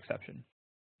timeout exception.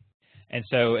 And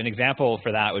so an example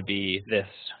for that would be this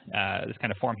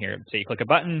kind of form here. So you click a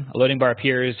button, a loading bar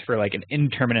appears for like an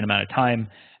indeterminate amount of time,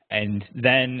 and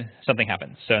then something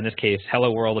happens. So in this case,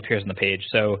 hello world appears on the page.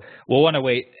 So we'll want to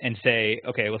wait and say,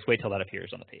 okay, let's wait till that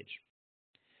appears on the page.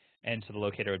 And so the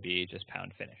locator would be just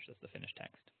pound finish. That's the finished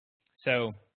text.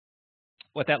 So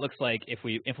what that looks like if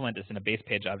we implement this in a base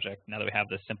page object, now that we have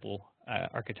this simple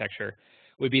architecture,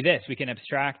 would be this. We can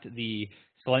abstract the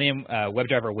Selenium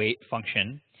WebDriver wait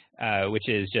function, which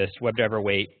is just WebDriver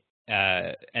wait,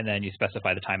 and then you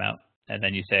specify the timeout. And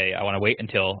then you say, I want to wait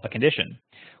until a condition.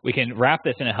 We can wrap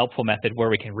this in a helpful method where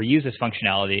we can reuse this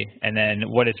functionality. And then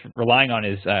what it's relying on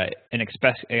is an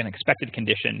expected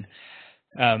condition.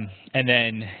 And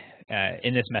then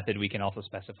in this method, we can also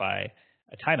specify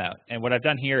a timeout. And what I've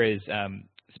done here is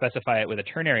specify it with a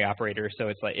ternary operator.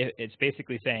 So it's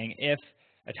basically saying if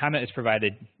a timeout is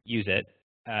provided, use it.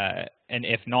 And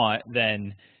if not,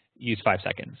 then use 5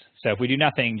 seconds. So if we do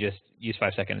nothing, just use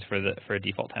 5 seconds for a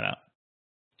default timeout.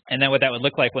 And then what that would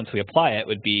look like once we apply it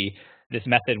would be this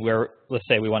method where, let's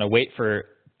say we want to wait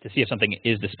to see if something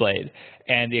is displayed.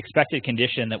 And the expected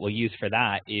condition that we'll use for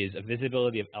that is a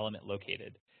visibility of element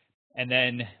located. And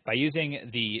then by using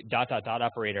the ...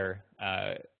 operator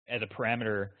as a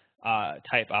parameter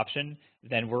type option,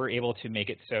 then we're able to make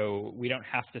it so we don't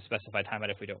have to specify timeout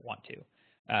if we don't want to.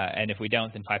 And if we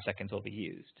don't, then 5 seconds will be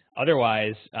used.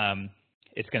 Otherwise,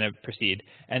 it's going to proceed.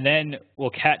 And then we'll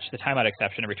catch the timeout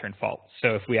exception and return false.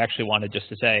 So if we actually wanted just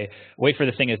to say, wait for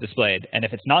the thing is displayed, and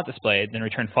if it's not displayed, then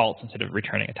return false instead of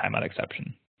returning a timeout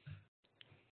exception.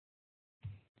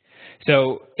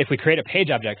 So if we create a page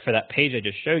object for that page I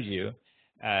just showed you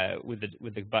with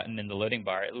the button in the loading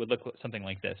bar, it would look something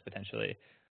like this potentially.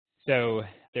 So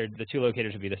the two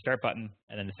locators would be the start button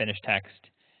and then the finish text.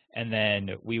 And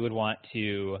then we would want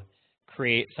to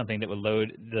create something that would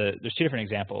load there's two different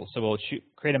examples. So we'll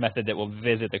create a method that will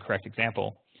visit the correct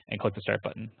example and click the start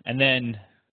button. And then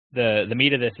the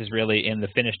meat of this is really in the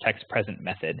finish text present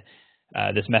method.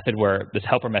 This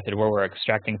helper method where we're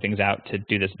extracting things out to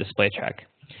do this display check.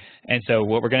 And so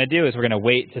what we're going to do is we're going to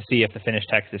wait to see if the finished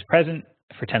text is present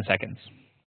for 10 seconds.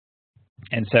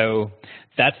 And so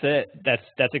that's it.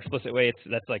 That's explicit way.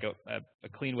 That's like a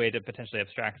clean way to potentially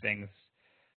abstract things.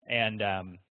 And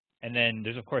then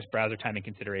there's, of course, browser timing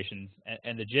considerations.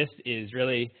 And the gist is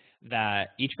really that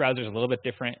each browser is a little bit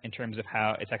different in terms of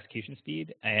how its execution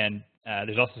speed. And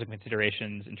there's also some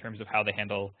considerations in terms of how they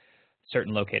handle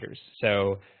certain locators.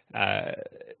 So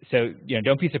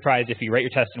don't be surprised if you write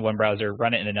your test in one browser,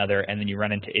 run it in another, and then you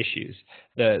run into issues.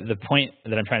 The point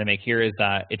that I'm trying to make here is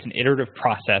that it's an iterative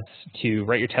process to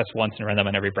write your tests once and run them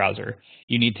on every browser.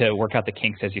 You need to work out the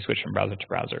kinks as you switch from browser to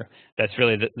browser. That's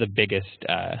really the biggest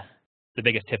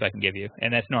tip I can give you,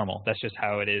 and that's normal. That's just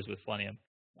how it is with Selenium.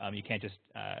 You can't just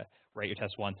write your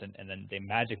test once and then they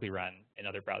magically run in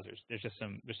other browsers. There's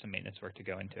some maintenance work to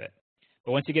go into it.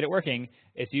 But once you get it working,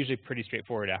 it's usually pretty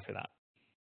straightforward after that.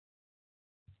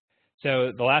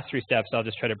 So the last 3 steps, I'll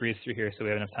just try to breeze through here so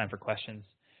we have enough time for questions.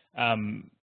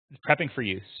 Prepping for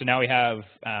use. So now we have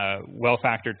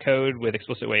well-factored code with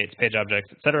explicit weights, page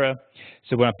objects, etc.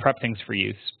 So we want to prep things for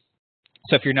use.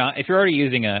 So if you're already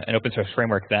using an open source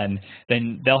framework, then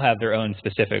they'll have their own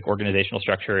specific organizational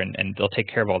structure and they'll take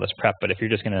care of all this prep. But if you're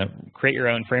just going to create your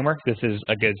own framework, this is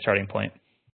a good starting point.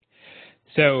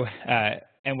 So,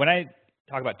 and when I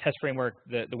talk about test framework,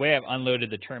 the way I've unloaded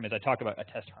the term is I talk about a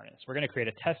test harness. We're going to create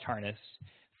a test harness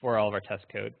for all of our test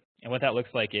code. And what that looks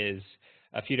like is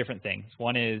a few different things.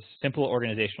 One is simple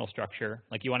organizational structure.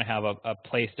 Like you want to have a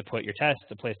place to put your tests,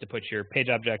 a place to put your page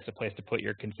objects, a place to put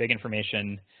your config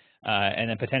information, and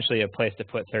then potentially a place to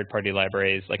put third-party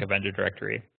libraries like a vendor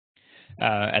directory.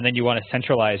 And then you want to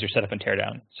centralize your setup and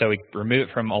teardown. So we remove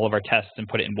it from all of our tests and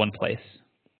put it in one place.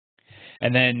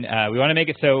 And then we want to make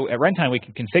it so at runtime we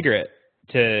can configure it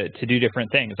to do different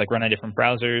things, like run on different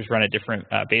browsers, run at different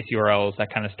base URLs,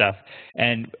 that kind of stuff.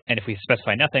 And if we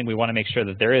specify nothing, we want to make sure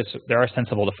that there are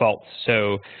sensible defaults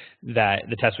so that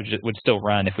the test would still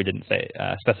run if we didn't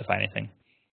specify anything.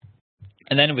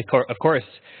 And then, of course,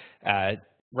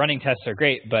 running tests are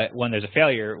great, but when there's a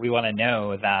failure, we want to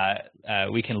know that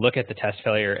we can look at the test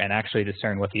failure and actually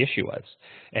discern what the issue was.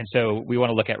 And so we want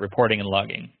to look at reporting and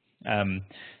logging. And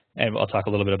I'll talk a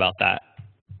little bit about that.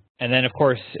 And then, of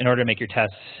course, in order to make your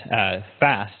tests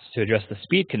fast, to address the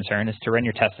speed concern, is to run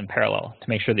your tests in parallel to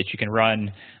make sure that you can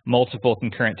run multiple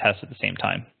concurrent tests at the same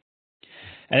time.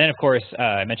 And then, of course,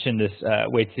 I mentioned this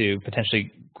way to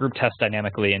potentially group tests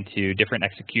dynamically into different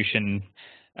execution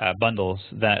bundles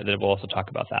that we'll also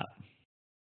talk about that.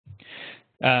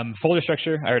 Folder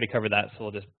structure, I already covered that, so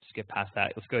we'll just skip past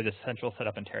that. Let's go to central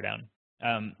setup and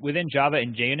teardown. Within Java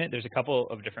and JUnit, there's a couple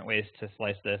of different ways to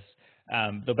slice this.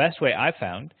 The best way I've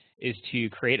found is to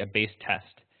create a base test.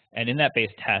 And in that base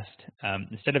test,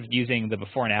 instead of using the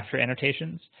before and after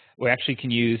annotations, we actually can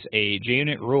use a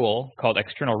JUnit rule called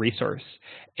external resource.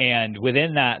 And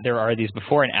within that, there are these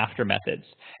before and after methods.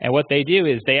 And what they do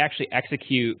is they actually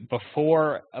execute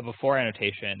before a before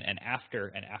annotation and after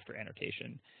an after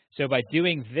annotation. So by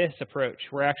doing this approach,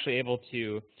 we're actually able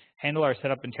to handle our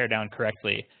setup and teardown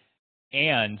correctly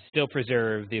and still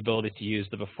preserve the ability to use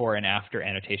the before and after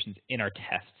annotations in our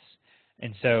tests.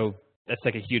 And so that's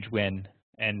like a huge win.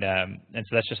 And so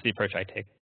that's just the approach I take.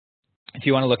 If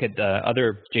you want to look at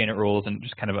other JUnit rules and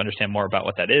just kind of understand more about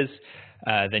what that is,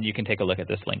 then you can take a look at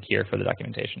this link here for the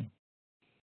documentation.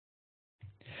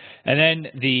 And then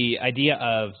the idea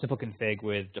of simple config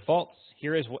with defaults,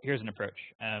 here's an approach.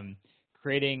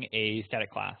 Creating a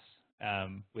static class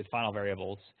with final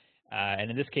variables. And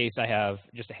in this case, I have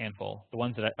just a handful, the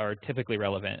ones that are typically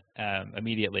relevant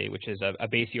immediately, which is a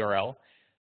base URL.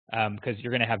 because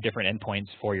you're going to have different endpoints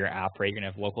for your app, right? You're going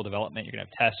to have local development, you're going to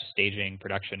have test, staging,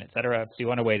 production, et cetera. So you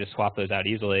want a way to swap those out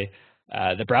easily.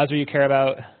 The browser you care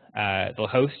about, the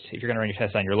host, if you're going to run your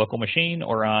tests on your local machine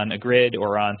or on a grid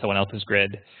or on someone else's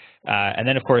grid. And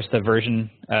then, of course, the version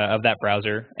of that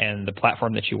browser and the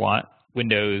platform that you want,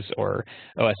 Windows or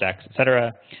OS X, et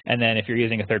cetera. And then if you're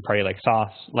using a third party like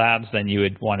Sauce Labs, then you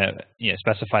would want to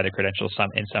specify the credentials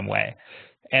in some way.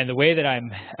 And the way that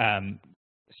I'm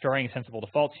storing sensible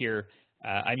defaults here,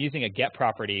 I'm using a get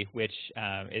property, which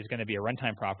is going to be a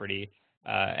runtime property,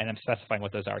 and I'm specifying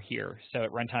what those are here. So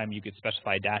at runtime, you could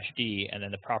specify -d and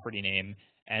then the property name,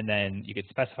 and then you could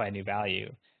specify a new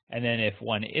value. And then if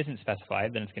one isn't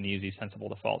specified, then it's going to use these sensible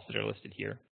defaults that are listed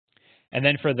here. And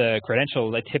then for the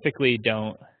credentials, I typically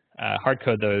don't hard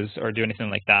code those or do anything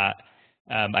like that.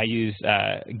 I use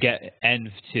get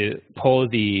env to pull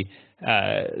the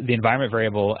environment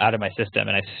variable out of my system,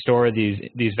 and I store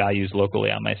these values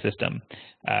locally on my system.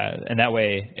 And that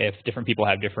way, if different people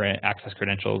have different access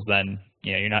credentials, then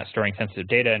you're not storing sensitive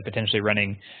data and potentially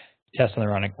running tests on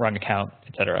the wrong account,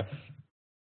 et cetera.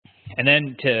 And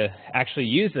then to actually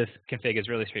use this config is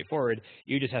really straightforward.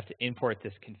 You just have to import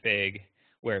this config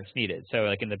where it's needed. So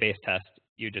like in the base test,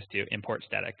 you just do import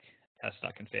static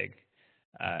test.config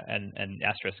and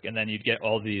asterisk, and then you'd get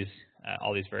all these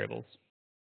variables.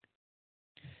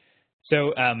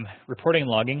 So reporting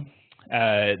and logging,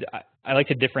 I like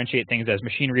to differentiate things as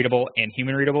machine readable and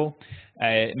human readable,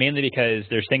 mainly because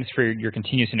there's things for your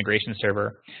continuous integration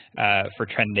server for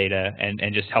trend data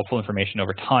and just helpful information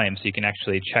over time, so you can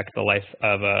actually check the life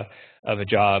of a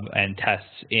job and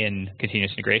tests in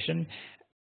continuous integration.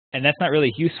 And that's not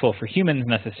really useful for humans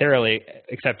necessarily,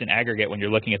 except in aggregate when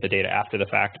you're looking at the data after the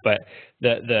fact. But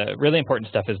the really important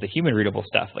stuff is the human readable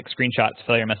stuff, like screenshots,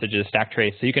 failure messages, stack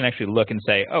trace. So you can actually look and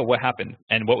say, oh, what happened?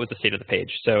 And what was the state of the page?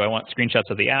 So I want screenshots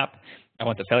of the app. I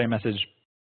want the failure message.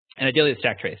 And ideally the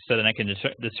stack trace, so then I can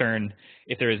discern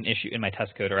if there is an issue in my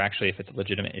test code or actually if it's a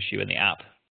legitimate issue in the app.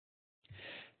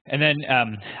 And then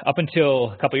up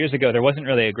until a couple years ago, there wasn't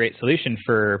really a great solution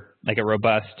for like a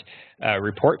robust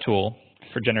report tool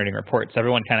for generating reports.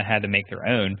 Everyone kind of had to make their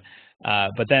own.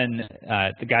 But then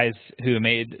the guys who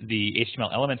made the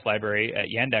HTML elements library at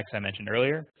Yandex I mentioned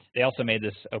earlier, they also made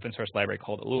this open source library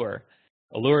called Allure.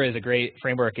 Allure is a great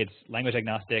framework. It's language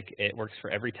agnostic. It works for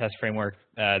every test framework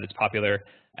that's popular.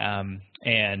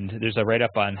 And there's a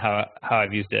write-up on how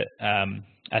I've used it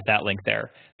at that link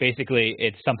there. Basically,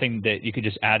 it's something that you could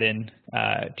just add in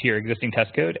to your existing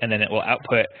test code, and then it will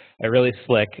output a really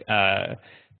slick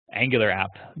Angular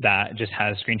app that just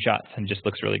has screenshots and just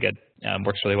looks really good,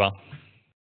 works really well.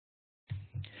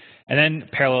 And then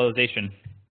parallelization.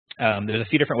 There's a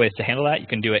few different ways to handle that. You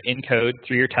can do it in code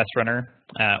through your test runner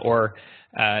or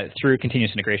through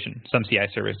continuous integration. Some CI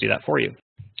servers do that for you.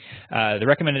 The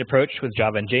recommended approach with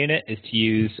Java and JUnit is to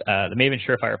use the Maven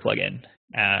Surefire plugin.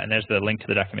 And there's the link to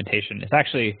the documentation. It's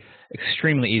actually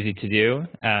extremely easy to do.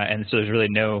 And so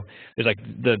there's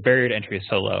like the barrier to entry is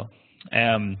so low.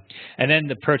 And then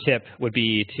the pro tip would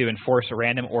be to enforce a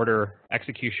random order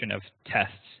execution of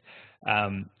tests.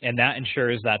 And that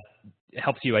ensures that it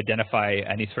helps you identify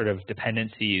any sort of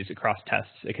dependencies across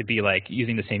tests. It could be like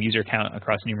using the same user account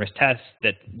across numerous tests,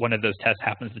 that one of those tests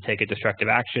happens to take a destructive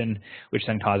action, which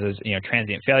then causes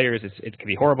transient failures. It can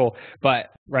be horrible,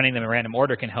 but running them in random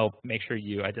order can help make sure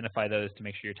you identify those to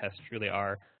make sure your tests truly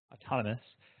are autonomous.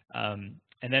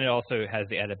 And then it also has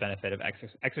the added benefit of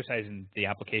exercising the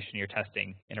application you're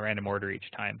testing in a random order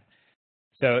each time.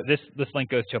 So this link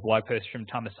goes to a blog post from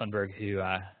Thomas Sundberg,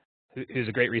 who's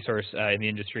a great resource in the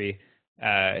industry.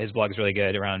 His blog is really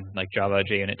good around like Java,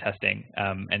 JUnit testing,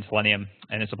 and Selenium,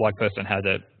 and it's a blog post on how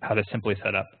to simply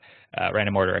set up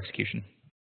random order execution.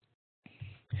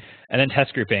 And then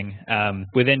test grouping.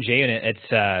 Within JUnit,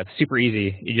 it's super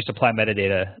easy. You just apply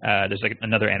metadata. There's like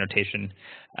another annotation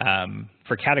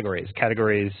for categories.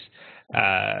 Categories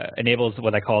enables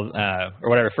what I call, or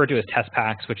what I refer to as test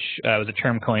packs, which was a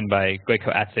term coined by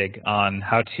Gojko Atzig on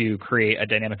how to create a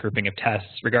dynamic grouping of tests,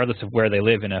 regardless of where they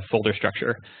live in a folder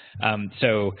structure.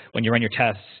 So when you run your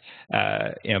tests,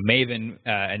 Maven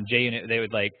and JUnit,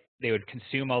 they would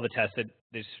consume all the tests.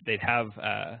 They'd have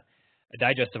a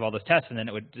digest of all those tests, and then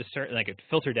it would just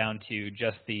filter down to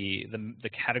just the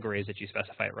categories that you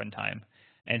specify at runtime.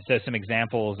 And so some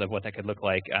examples of what that could look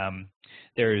like,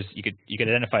 you could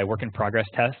identify work in progress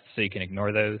tests, so you can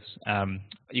ignore those.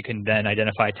 You can then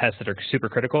identify tests that are super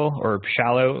critical or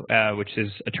shallow, which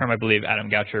is a term I believe Adam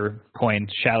Goucher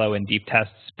coined, shallow and deep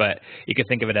tests, but you could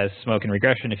think of it as smoke and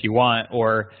regression if you want,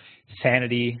 or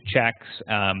sanity checks,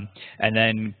 and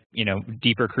then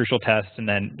deeper crucial tests, and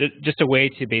then just a way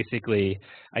to basically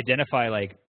identify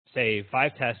like say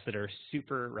 5 tests that are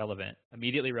super relevant,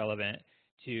 immediately relevant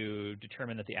to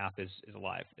determine that the app is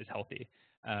alive, is healthy.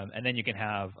 And then you can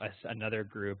have another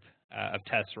group of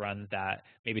tests run that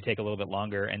maybe take a little bit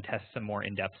longer and test some more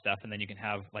in-depth stuff, and then you can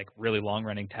have like really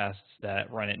long-running tests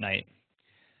that run at night.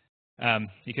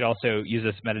 You could also use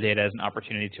this metadata as an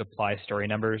opportunity to apply story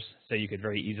numbers, so you could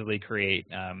very easily create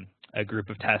a group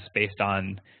of tests based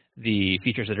on the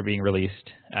features that are being released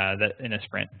in a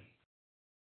sprint.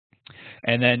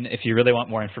 And then if you really want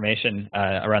more information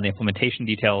around the implementation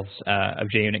details of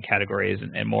JUnit categories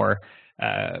and more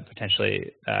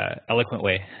potentially eloquent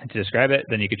way to describe it,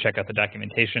 then you could check out the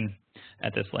documentation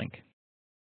at this link.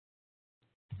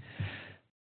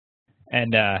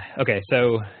 And okay,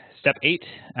 so step 8,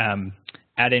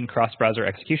 add in cross-browser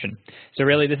execution. So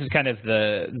really, this is kind of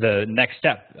the next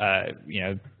step,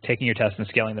 taking your tests and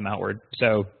scaling them outward.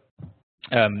 So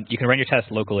you can run your tests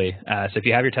locally. So if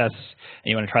you have your tests and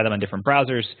you want to try them on different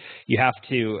browsers, you have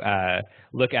to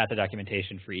look at the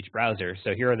documentation for each browser.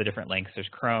 So here are the different links. There's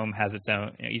Chrome, has its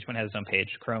own, each one has its own page: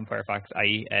 Chrome, Firefox,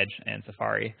 IE, Edge, and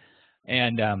Safari.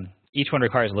 And each one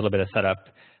requires a little bit of setup.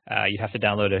 You'd have to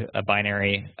download a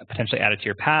binary, potentially add it to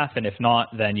your path, and if not,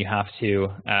 then you have to,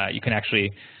 you can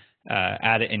actually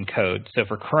add it in code. So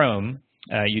for Chrome,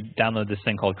 you download this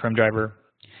thing called Chrome driver,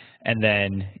 and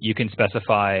then you can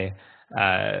specify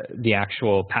the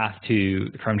actual path to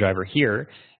the Chrome driver here,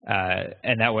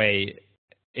 and that way,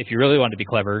 if you really want to be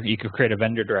clever, you could create a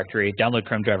vendor directory, download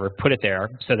Chrome driver, put it there,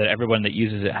 so that everyone that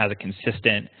uses it has a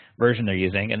consistent version they're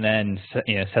using, and then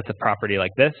set the property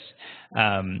like this,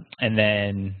 and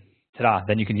then ta-da,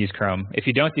 then you can use Chrome. If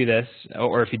you don't do this,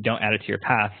 or if you don't add it to your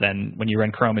path, then when you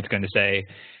run Chrome, it's going to say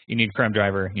you need Chrome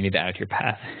driver, you need to add it to your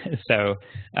path. So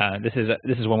this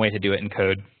is one way to do it in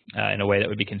code in a way that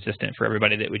would be consistent for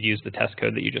everybody that would use the test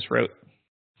code that you just wrote.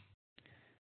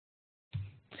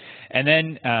 And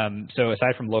then, so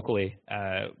aside from locally,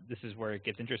 this is where it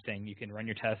gets interesting. You can run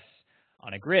your tests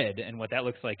on a grid, and what that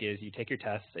looks like is you take your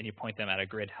tests and you point them at a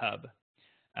grid hub.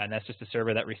 And that's just a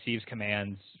server that receives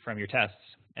commands from your tests,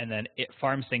 and then it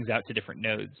farms things out to different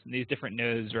nodes. And these different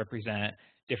nodes represent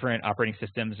different operating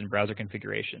systems and browser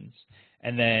configurations.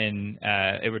 And then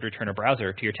it would return a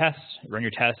browser to your tests, run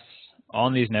your tests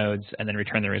on these nodes, and then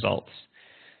return the results.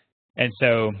 And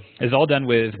so it's all done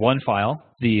with one file,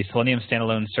 the Selenium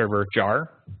standalone server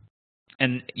jar,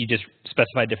 and you just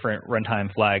specify different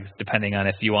runtime flags depending on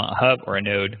if you want a hub or a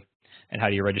node, and how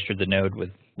do you register the node with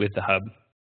the hub.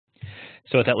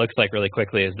 So what that looks like really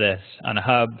quickly is this. On a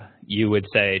hub, you would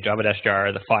say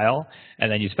java-jar, the file,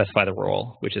 and then you specify the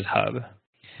role, which is hub.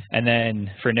 And then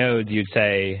for nodes, you'd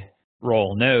say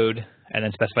role node, and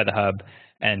then specify the hub,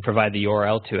 and provide the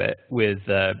URL to it with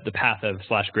the path of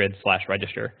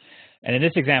 /grid/register. And in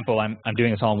this example, I'm doing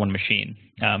this all on one machine,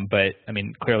 but I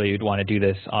mean, clearly you'd want to do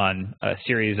this on a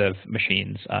series of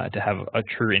machines to have a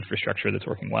true infrastructure that's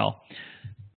working well.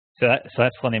 So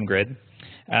that's Selenium Grid.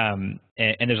 And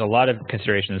there's a lot of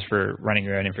considerations for running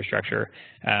your own infrastructure.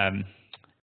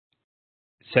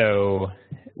 So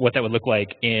what that would look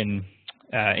like in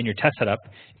your test setup,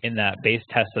 in that base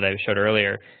test that I showed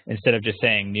earlier, instead of just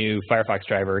saying new Firefox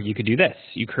driver, you could do this.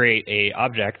 You create an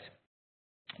object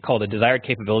called a desired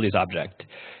capabilities object.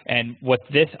 And what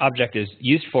this object is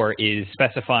used for is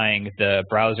specifying the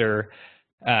browser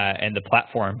and the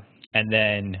platform, and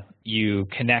then you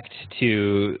connect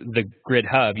to the Grid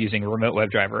hub using a remote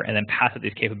WebDriver and then pass it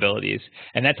these capabilities.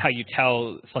 And that's how you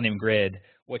tell Selenium Grid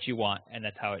what you want, and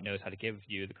that's how it knows how to give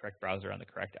you the correct browser on the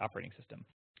correct operating system.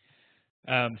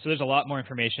 So there's a lot more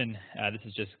information. This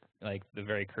is just like the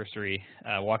very cursory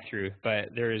walkthrough, but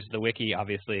there's the wiki,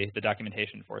 obviously, the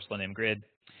documentation for Selenium Grid.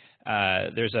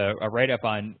 There's a write-up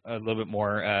on a little bit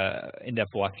more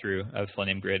in-depth walkthrough of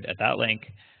Selenium Grid at that link.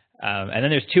 And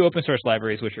then there's 2 open source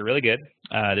libraries which are really good.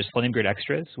 There's Selenium Grid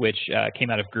Extras, which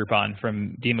came out of Groupon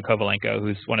from Dima Kovalenko,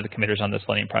 who's one of the committers on the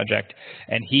Selenium project.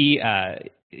 And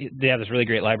they have this really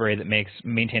great library that makes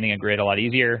maintaining a grid a lot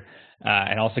easier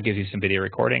and also gives you some video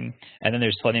recording. And then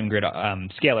there's Selenium Grid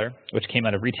Scaler, which came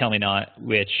out of RetailMeNot,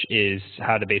 which is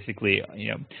how to basically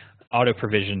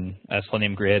auto-provision a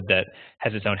Selenium Grid that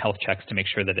has its own health checks to make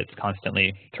sure that it's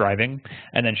constantly thriving,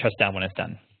 and then shuts down when it's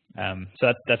done.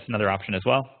 So that's another option as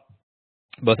well,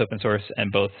 both open source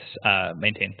and both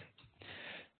maintained.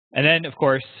 And then, of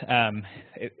course,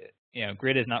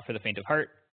 Grid is not for the faint of heart.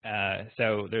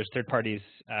 So there's third-party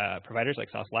providers like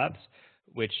Sauce Labs,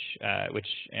 which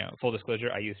full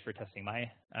disclosure, I use for testing my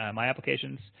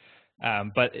applications.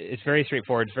 But it's very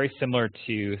straightforward. It's very similar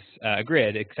to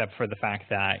Grid, except for the fact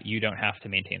that you don't have to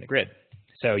maintain the grid.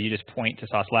 So you just point to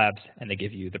Sauce Labs, and they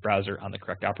give you the browser on the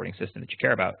correct operating system that you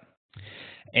care about.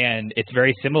 And it's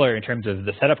very similar in terms of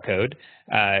the setup code.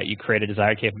 You create a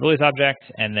desired capabilities object,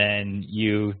 and then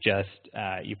you just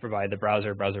you provide the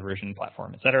browser version,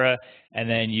 platform, et cetera, and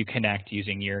then you connect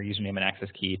using your username and access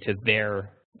key to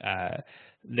their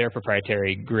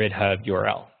proprietary grid hub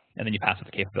URL, and then you pass it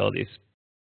the capabilities.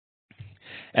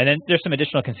 And then there's some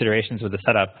additional considerations with the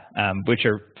setup, which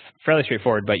are fairly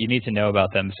straightforward, but you need to know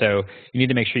about them. So you need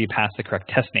to make sure you pass the correct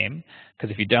test name,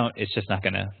 because if you don't, it's just not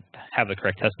going to have the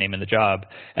correct test name in the job.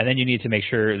 And then you need to make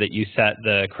sure that you set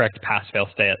the correct pass-fail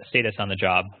status on the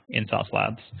job in Sauce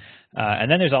Labs. And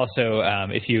then there's also,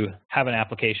 if you have an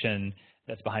application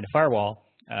that's behind a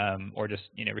firewall, or just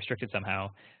restricted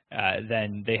somehow,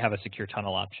 then they have a secure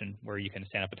tunnel option where you can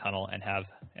stand up a tunnel and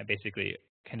basically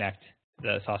connect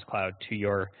the Sauce Cloud to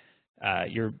your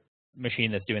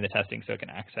machine that's doing the testing so it can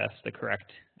access the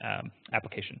correct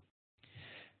application.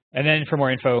 And then for more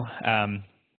info,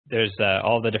 there's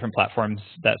all the different platforms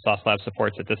that Sauce Labs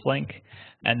supports at this link.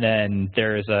 And then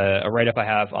there's a write-up I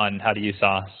have on how to use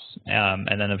Sauce.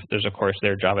 And then there's, of course,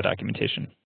 their Java documentation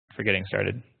for getting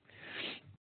started.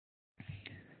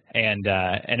 And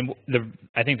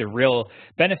I think the real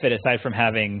benefit, aside from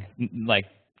having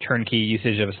turnkey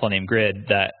usage of a Selenium grid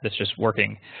that's just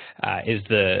working, is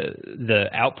the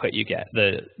output you get,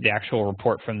 the actual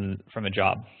report from a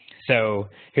job. So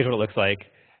here's what it looks like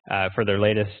for their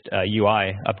latest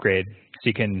UI upgrade. So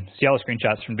you can see all the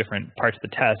screenshots from different parts of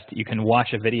the test. You can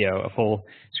watch a video, a full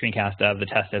screencast of the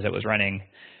test as it was running.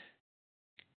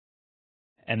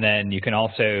 And then you can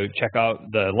also check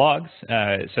out the logs.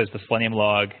 So it's the Selenium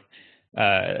log,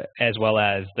 as well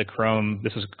as the Chrome.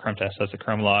 This was a Chrome test, so it's the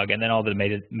Chrome log, and then all the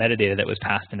metadata that was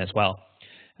passed in as well.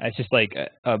 It's just like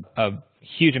a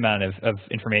huge amount of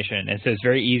information, and so it's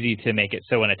very easy to make it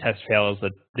so when a test fails,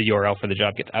 that the URL for the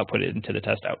job gets outputted into the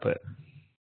test output.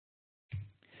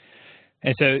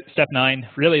 And so step 9,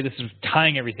 really this is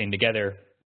tying everything together,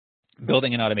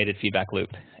 building an automated feedback loop.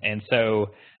 And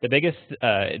so the biggest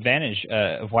advantage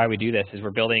of why we do this is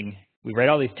we write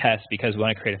all these tests because we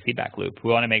want to create a feedback loop.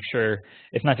 We want to make sure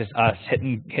it's not just us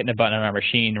hitting a button on our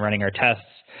machine, running our tests.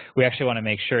 We actually want to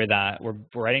make sure that we're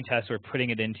writing tests, we're putting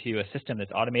it into a system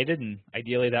that's automated, and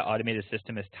ideally that automated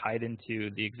system is tied into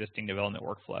the existing development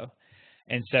workflow.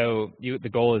 And so the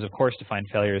goal is, of course, to find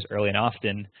failures early and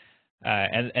often,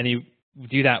 and you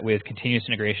do that with continuous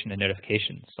integration and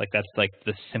notifications. That's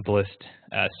the simplest,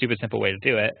 stupid simple way to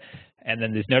do it. And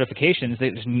then these notifications,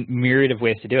 there's a myriad of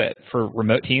ways to do it. For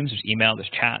remote teams, there's email,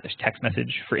 there's chat, there's text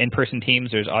message. For in-person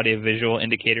teams, there's audio-visual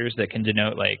indicators that can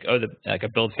denote a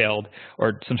build failed,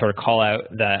 or some sort of call out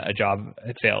that a job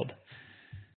had failed.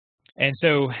 And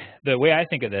so the way I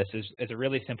think of this is a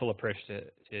really simple approach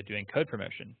to doing code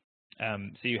promotion.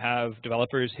 So you have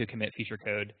developers who commit feature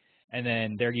code, and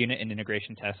then their unit and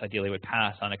integration tests ideally would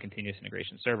pass on a continuous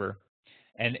integration server.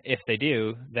 And if they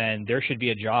do, then there should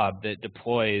be a job that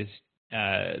deploys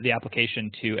the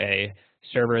application to a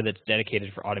server that's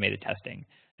dedicated for automated testing.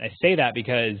 And I say that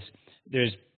because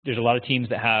there's a lot of teams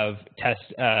that have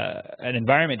an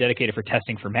environment dedicated for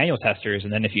testing for manual testers,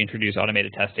 and then if you introduce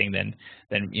automated testing, then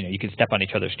you can step on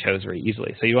each other's toes very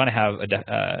easily. So you want to have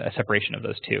a separation of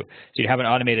those two. So you have an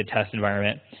automated test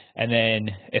environment, and then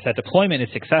if that deployment is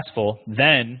successful,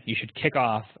 then you should kick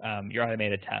off your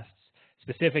automated tests.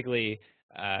 Specifically,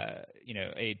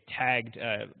 a tagged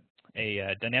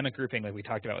a dynamic grouping like we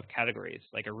talked about with categories,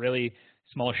 like a really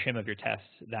small shim of your tests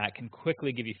that can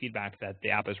quickly give you feedback that the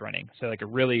app is running. So a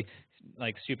really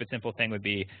stupid simple thing would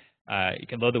be you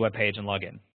can load the web page and log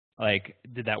in.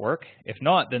 Did that work? If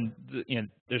not, then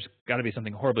there's got to be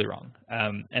something horribly wrong.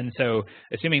 And so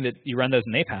assuming that you run those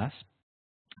and they pass,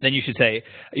 then you should say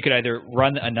you could either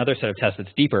run another set of tests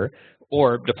that's deeper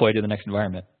or deploy to the next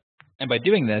environment. And by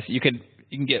doing this, you can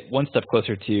get one step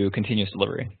closer to continuous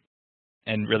delivery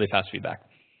and really fast feedback.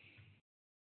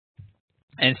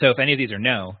 And so if any of these are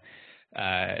no,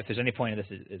 if there's any point of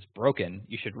this is broken,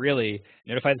 you should really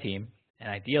notify the team and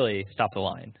ideally stop the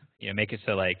line. Make it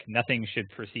so nothing should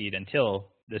proceed until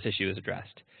this issue is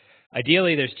addressed.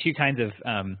 Ideally, there's two kinds of,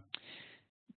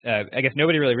 I guess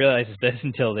nobody really realizes this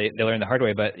until they learn the hard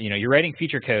way, but you're writing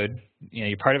feature code,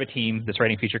 you're part of a team that's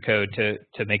writing feature code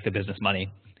to make the business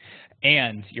money.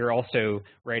 And you're also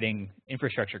writing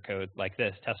infrastructure code like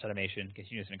this, test automation,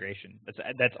 continuous integration.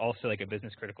 That's also a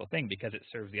business critical thing because it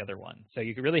serves the other one. So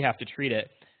you really have to treat it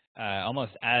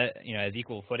almost as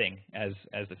equal footing as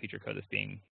the feature code that's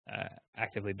being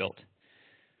actively built.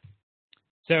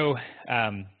 So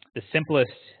the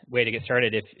simplest way to get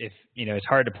started, if it's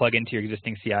hard to plug into your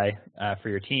existing CI for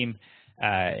your team,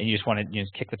 and you just want to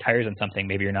kick the tires on something.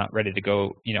 Maybe you're not ready to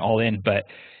go all in, but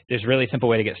there's a really simple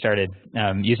way to get started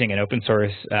using an open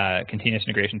source continuous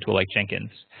integration tool like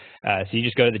Jenkins. So you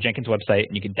just go to the Jenkins website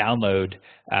and you can download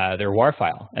their WAR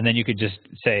file, and then you could just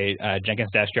say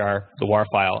Jenkins-jar the WAR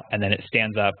file, and then it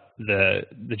stands up the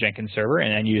Jenkins server,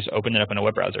 and then you just open it up in a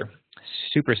web browser.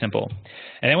 Super simple.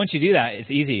 And then once you do that,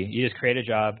 it's easy. You just create a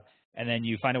job, and then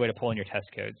you find a way to pull in your test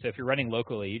code. So if you're running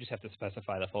locally, you just have to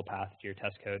specify the full path to your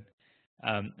test code.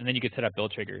 And then you could set up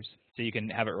build triggers. So you can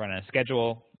have it run on a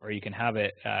schedule, or you can have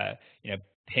it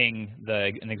ping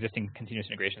an existing continuous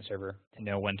integration server to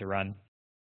know when to run.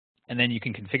 And then you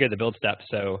can configure the build steps.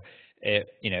 So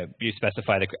you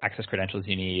specify the access credentials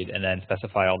you need, and then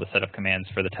specify all the setup commands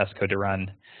for the test code to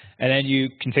run. And then you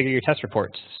configure your test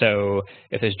reports. So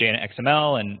if there's JUnit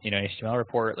XML and an HTML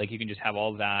report, you can just have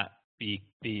all of that be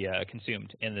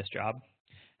consumed in this job.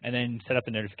 And then set up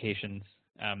the notifications.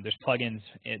 There's plugins.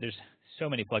 There's so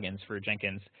many plugins for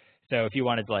Jenkins. So if you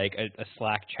wanted a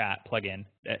Slack chat plugin,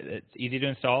 it's easy to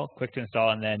install, quick to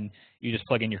install, and then you just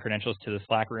plug in your credentials to the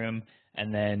Slack room,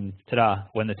 and then ta-da!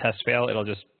 When the tests fail, it'll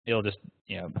just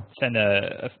send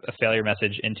a failure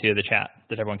message into the chat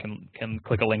that everyone can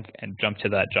click a link and jump to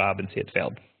that job and see it's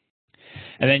failed.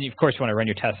 And then of course you want to run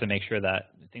your tests and make sure that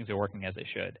things are working as they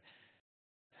should.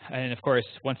 And of course,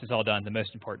 once it's all done, the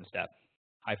most important step: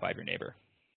 high five your neighbor.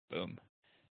 Boom.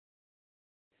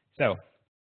 So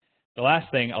the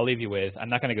last thing I'll leave you with, I'm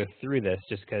not going to go through this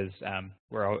just because I'm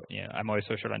always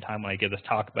so short on time when I give this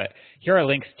talk, but here are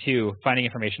links to finding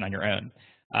information on your own.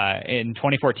 In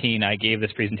 2014, I gave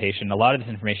this presentation. A lot of this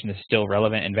information is still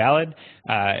relevant and valid.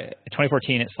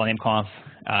 2014 at SeleniumConf,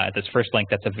 at this first link,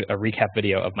 that's a recap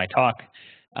video of my talk.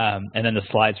 And then the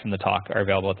slides from the talk are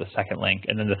available at the second link.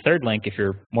 And then the third link, if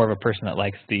you're more of a person that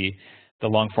likes the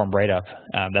long-form write-up,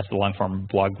 that's the long-form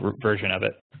blog version of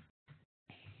it.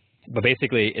 But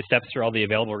basically, it steps through all the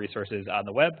available resources on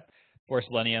the web for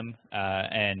Selenium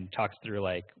and talks through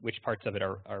which parts of it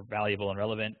are valuable and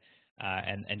relevant,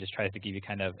 and just tries to give you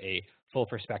kind of a full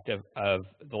perspective of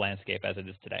the landscape as it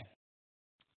is today.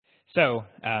 So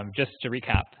just to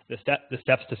recap, the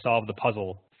steps to solve the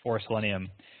puzzle for Selenium: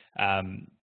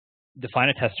 define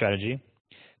a test strategy,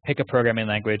 pick a programming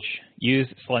language, use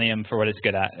Selenium for what it's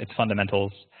good at, its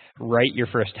fundamentals, write your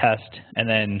first test, and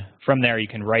then from there you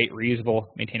can write reusable,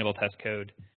 maintainable test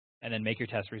code, and then make your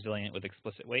test resilient with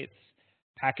explicit weights,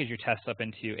 package your tests up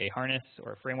into a harness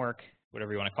or a framework,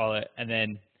 whatever you want to call it, and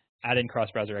then add in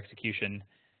cross-browser execution,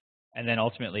 and then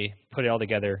ultimately put it all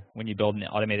together when you build an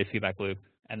automated feedback loop,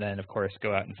 and then of course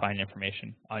go out and find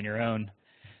information on your own.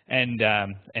 And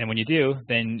when you do,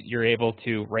 then you're able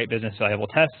to write business valuable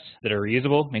tests that are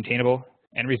reusable, maintainable,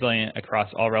 and resilient across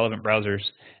all relevant browsers,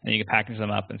 and you can package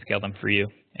them up and scale them for you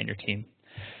and your team.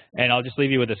 And I'll just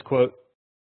leave you with this quote: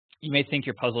 "You may think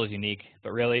your puzzle is unique,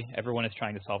 but really everyone is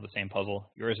trying to solve the same puzzle.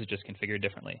 Yours is just configured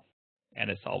differently, and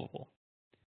it's solvable."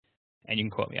 And you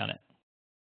can quote me on it.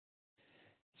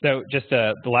 So just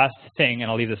the last thing, and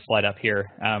I'll leave this slide up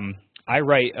here. I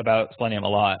write about Selenium a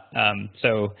lot.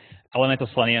 So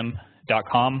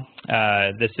elementalselenium.com.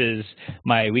 This is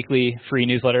my weekly free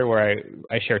newsletter where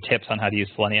I share tips on how to use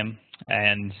Selenium.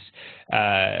 And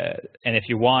if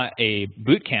you want a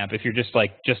boot camp, if you're just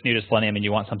new to Selenium and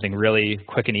you want something really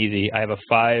quick and easy, I have a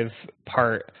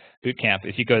 5-part boot camp.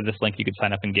 If you go to this link, you could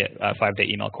sign up and get a 5-day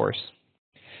email course.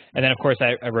 And then, of course,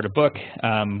 I wrote a book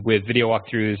with video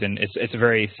walkthroughs, and it's a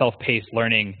very self-paced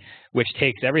learning, which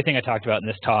takes everything I talked about in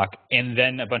this talk and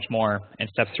then a bunch more and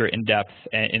steps through it in depth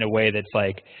in a way that's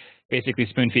basically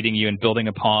spoon-feeding you and building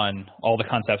upon all the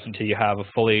concepts until you have a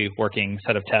fully working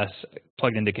set of tests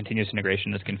plugged into continuous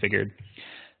integration that's configured.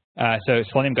 So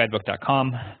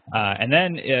seleniumguidebook.com. And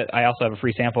then I also have a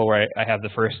free sample where I have the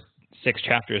first 6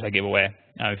 chapters I gave away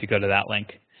if you go to that link.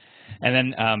 And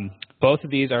then both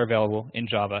of these are available in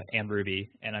Java and Ruby,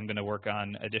 and I'm going to work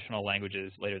on additional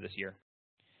languages later this year.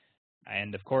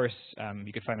 And of course,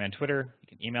 you can find me on Twitter, you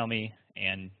can email me,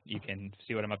 and you can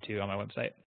see what I'm up to on my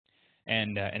website.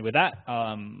 And with that,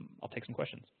 I'll take some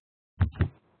questions.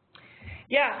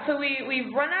 Yeah, so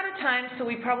we've run out of time, so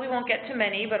we probably won't get to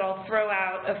many, but I'll throw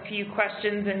out a few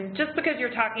questions. And just because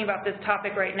you're talking about this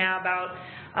topic right now about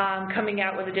coming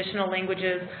out with additional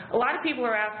languages, a lot of people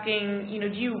are asking, do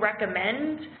you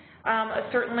recommend a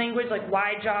certain language, like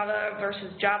why Java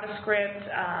versus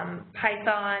JavaScript,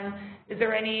 Python? Is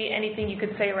there anything you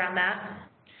could say around that?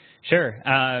 Sure.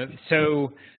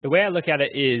 So the way I look at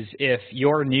it is, if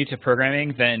you're new to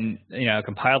programming, then a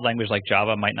compiled language like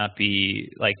Java might not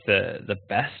be like the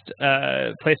best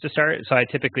place to start. So I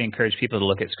typically encourage people to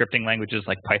look at scripting languages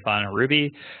like Python or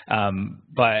Ruby.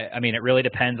 But I mean, it really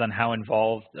depends on how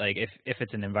involved. Like if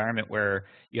it's an environment where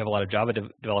you have a lot of Java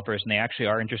developers and they actually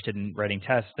are interested in writing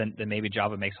tests, then maybe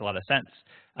Java makes a lot of sense.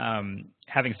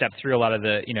 Having stepped through a lot of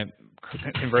the,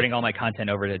 converting all my content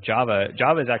over to Java,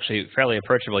 Java is actually fairly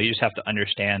approachable. You just have to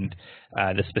understand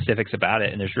the specifics about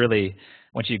it. And there's really,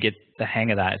 once you get the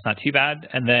hang of that, it's not too bad.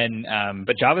 And then,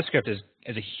 but JavaScript is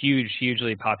a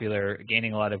hugely popular,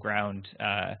 gaining a lot of ground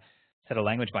set of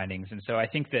language bindings. And so I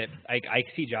think that I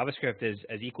see JavaScript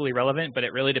as equally relevant, but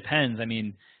it really depends. I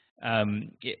mean,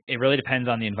 it really depends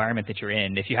on the environment that you're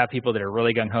in. If you have people that are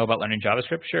really gung-ho about learning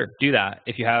JavaScript, sure, do that.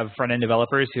 If you have front-end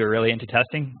developers who are really into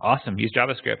testing, awesome, use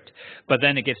JavaScript. But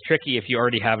then it gets tricky if you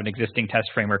already have an existing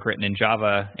test framework written in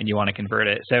Java and you want to convert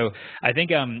it. So I think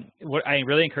what I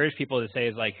really encourage people to say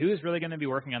is, like, who's really going to be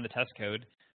working on the test code?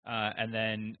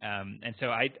 And so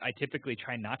I typically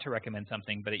try not to recommend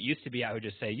something, but it used to be I would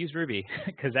just say use Ruby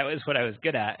because that was what I was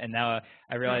good at. And now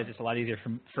I realize it's a lot easier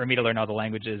for me to learn all the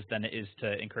languages than it is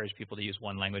to encourage people to use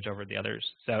one language over the others.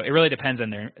 So it really depends on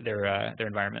their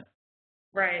environment.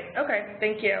 Right. Okay.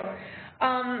 Thank you.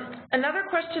 Another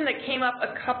question that came up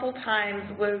a couple times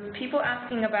was people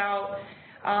asking about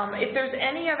if there's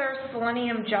any other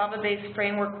Selenium Java-based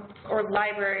framework or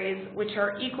libraries which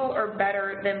are equal or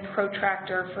better than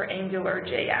Protractor for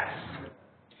AngularJS.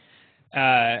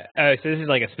 So this is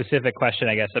like a specific question,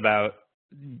 I guess, about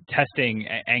testing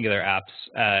Angular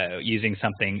apps using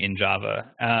something in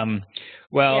Java.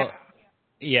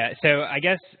 Yeah. So I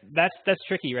guess that's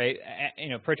tricky, right?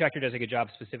 Protractor does a good job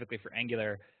specifically for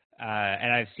Angular.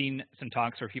 And I've seen some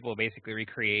talks where people basically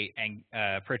recreate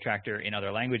Protractor in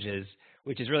other languages,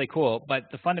 which is really cool. But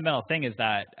the fundamental thing is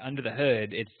that under the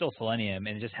hood, it's still Selenium,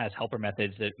 and it just has helper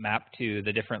methods that map to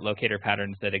the different locator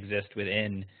patterns that exist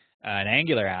within an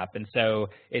Angular app. And so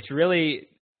it's really,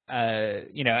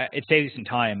 it saves you some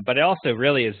time, but it also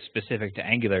really is specific to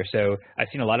Angular. So I've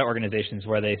seen a lot of organizations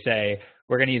where they say,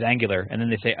 we're going to use Angular, and then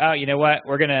they say, oh, you know what,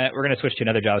 we're going to switch to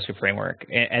another JavaScript framework.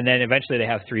 And then eventually they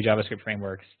have 3 JavaScript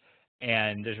frameworks,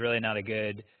 and there's really not a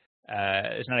good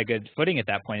footing at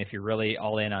that point if you're really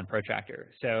all in on Protractor.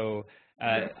 So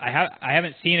I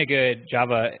haven't seen a good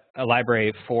Java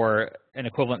library for an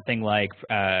equivalent thing like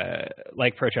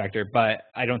Protractor, but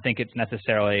I don't think it's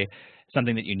necessarily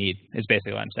something that you need, is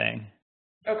basically what I'm saying.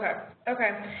 Okay.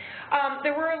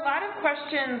 There were a lot of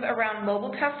questions around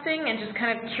mobile testing and just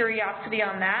kind of curiosity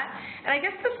on that. And I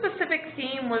guess the specific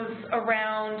theme was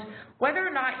around whether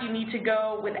or not you need to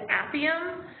go with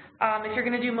Appium if you're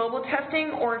going to do mobile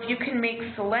testing, or if you can make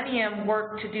Selenium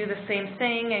work to do the same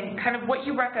thing, and kind of what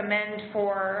you recommend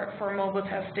for mobile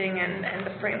testing and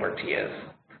the framework to use.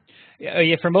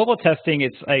 Yeah, for mobile testing,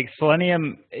 it's like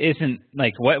Selenium isn't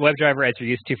like what WebDriver, as you're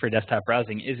used to for desktop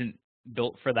browsing, isn't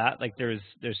built for that. Like there's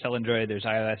Selendroid, there's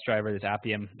iOS driver, there's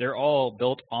Appium. They're all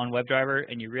built on WebDriver,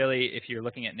 and you really, if you're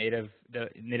looking at native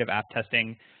app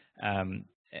testing,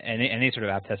 any sort of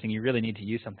app testing, you really need to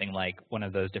use something like one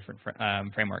of those different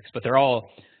frameworks. But they're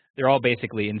all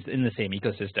basically in the same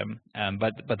ecosystem,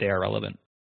 but they are relevant.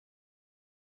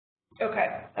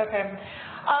 Okay.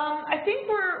 I think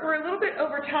we're a little bit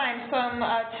over time, so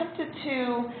I'm tempted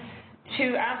to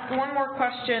ask one more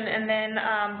question, and then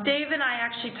Dave and I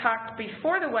actually talked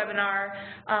before the webinar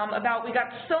about, we got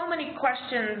so many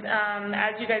questions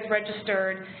as you guys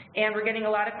registered, and we're getting a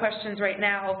lot of questions right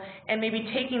now, and maybe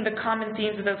taking the common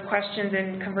themes of those questions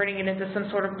and converting it into some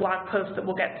sort of blog post that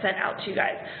will get sent out to you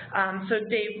guys. So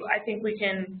Dave, I think we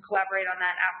can collaborate on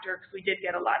that after, because we did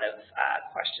get a lot of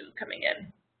questions coming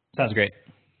in. Sounds great.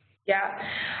 Yeah.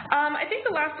 I think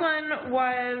the last one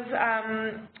was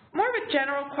more of a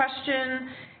general question.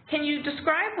 Can you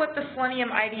describe what the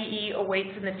Selenium IDE awaits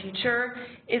in the future?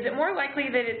 Is it more likely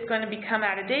that it's going to become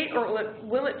out of date, or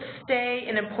will it stay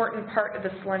an important part of the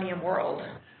Selenium world?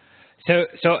 So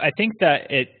I think that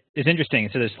it is interesting.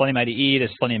 So there's Selenium IDE,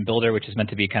 there's Selenium Builder, which is meant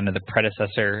to be kind of the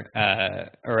predecessor,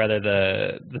 or rather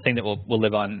the thing that will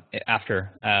live on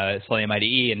after Selenium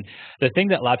IDE. And the thing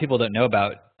that a lot of people don't know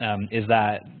about is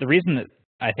that the reason that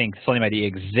I think Selenium IDE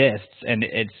exists, and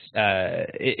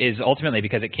is ultimately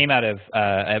because it came out of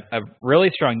a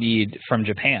really strong need from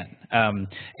Japan,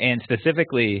 and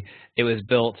specifically it was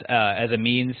built as a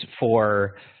means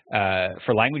for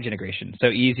language integration. So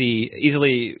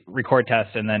easily record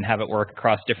tests and then have it work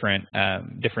across different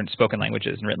spoken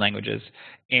languages and written languages.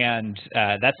 And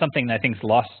that's something that I think is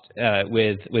lost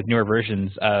with newer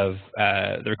versions of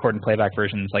the record and playback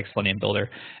versions like Selenium Builder.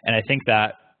 And I think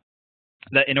that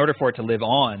that in order for it to live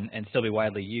on and still be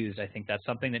widely used, I think that's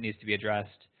something that needs to be addressed.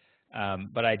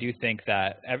 But I do think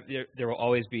that there will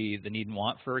always be the need and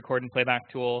want for a record and playback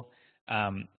tool.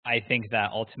 I think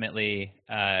that ultimately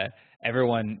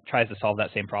everyone tries to solve that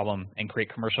same problem and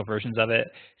create commercial versions of it.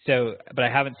 So, but I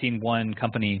haven't seen one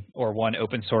company or one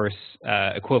open source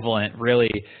equivalent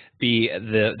really be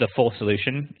the full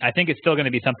solution. I think it's still going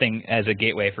to be something as a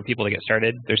gateway for people to get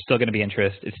started. There's still going to be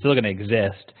interest. It's still going to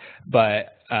exist.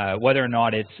 But whether or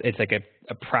not it's like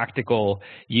a practical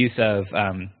use of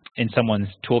in someone's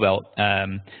tool belt,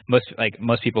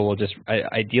 most people will just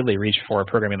ideally reach for a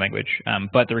programming language.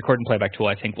 But the record and playback tool,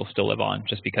 I think, will still live on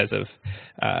just because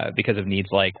of needs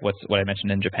like what I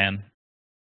mentioned in Japan.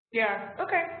 Yeah.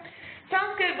 Okay.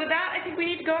 Sounds good. With that, I think we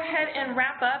need to go ahead and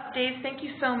wrap up. Dave, thank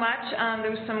you so much.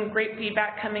 There was some great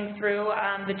feedback coming through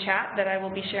the chat that I will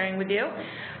be sharing with you.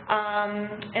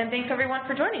 And thanks everyone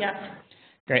for joining us.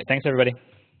 Great. Thanks everybody.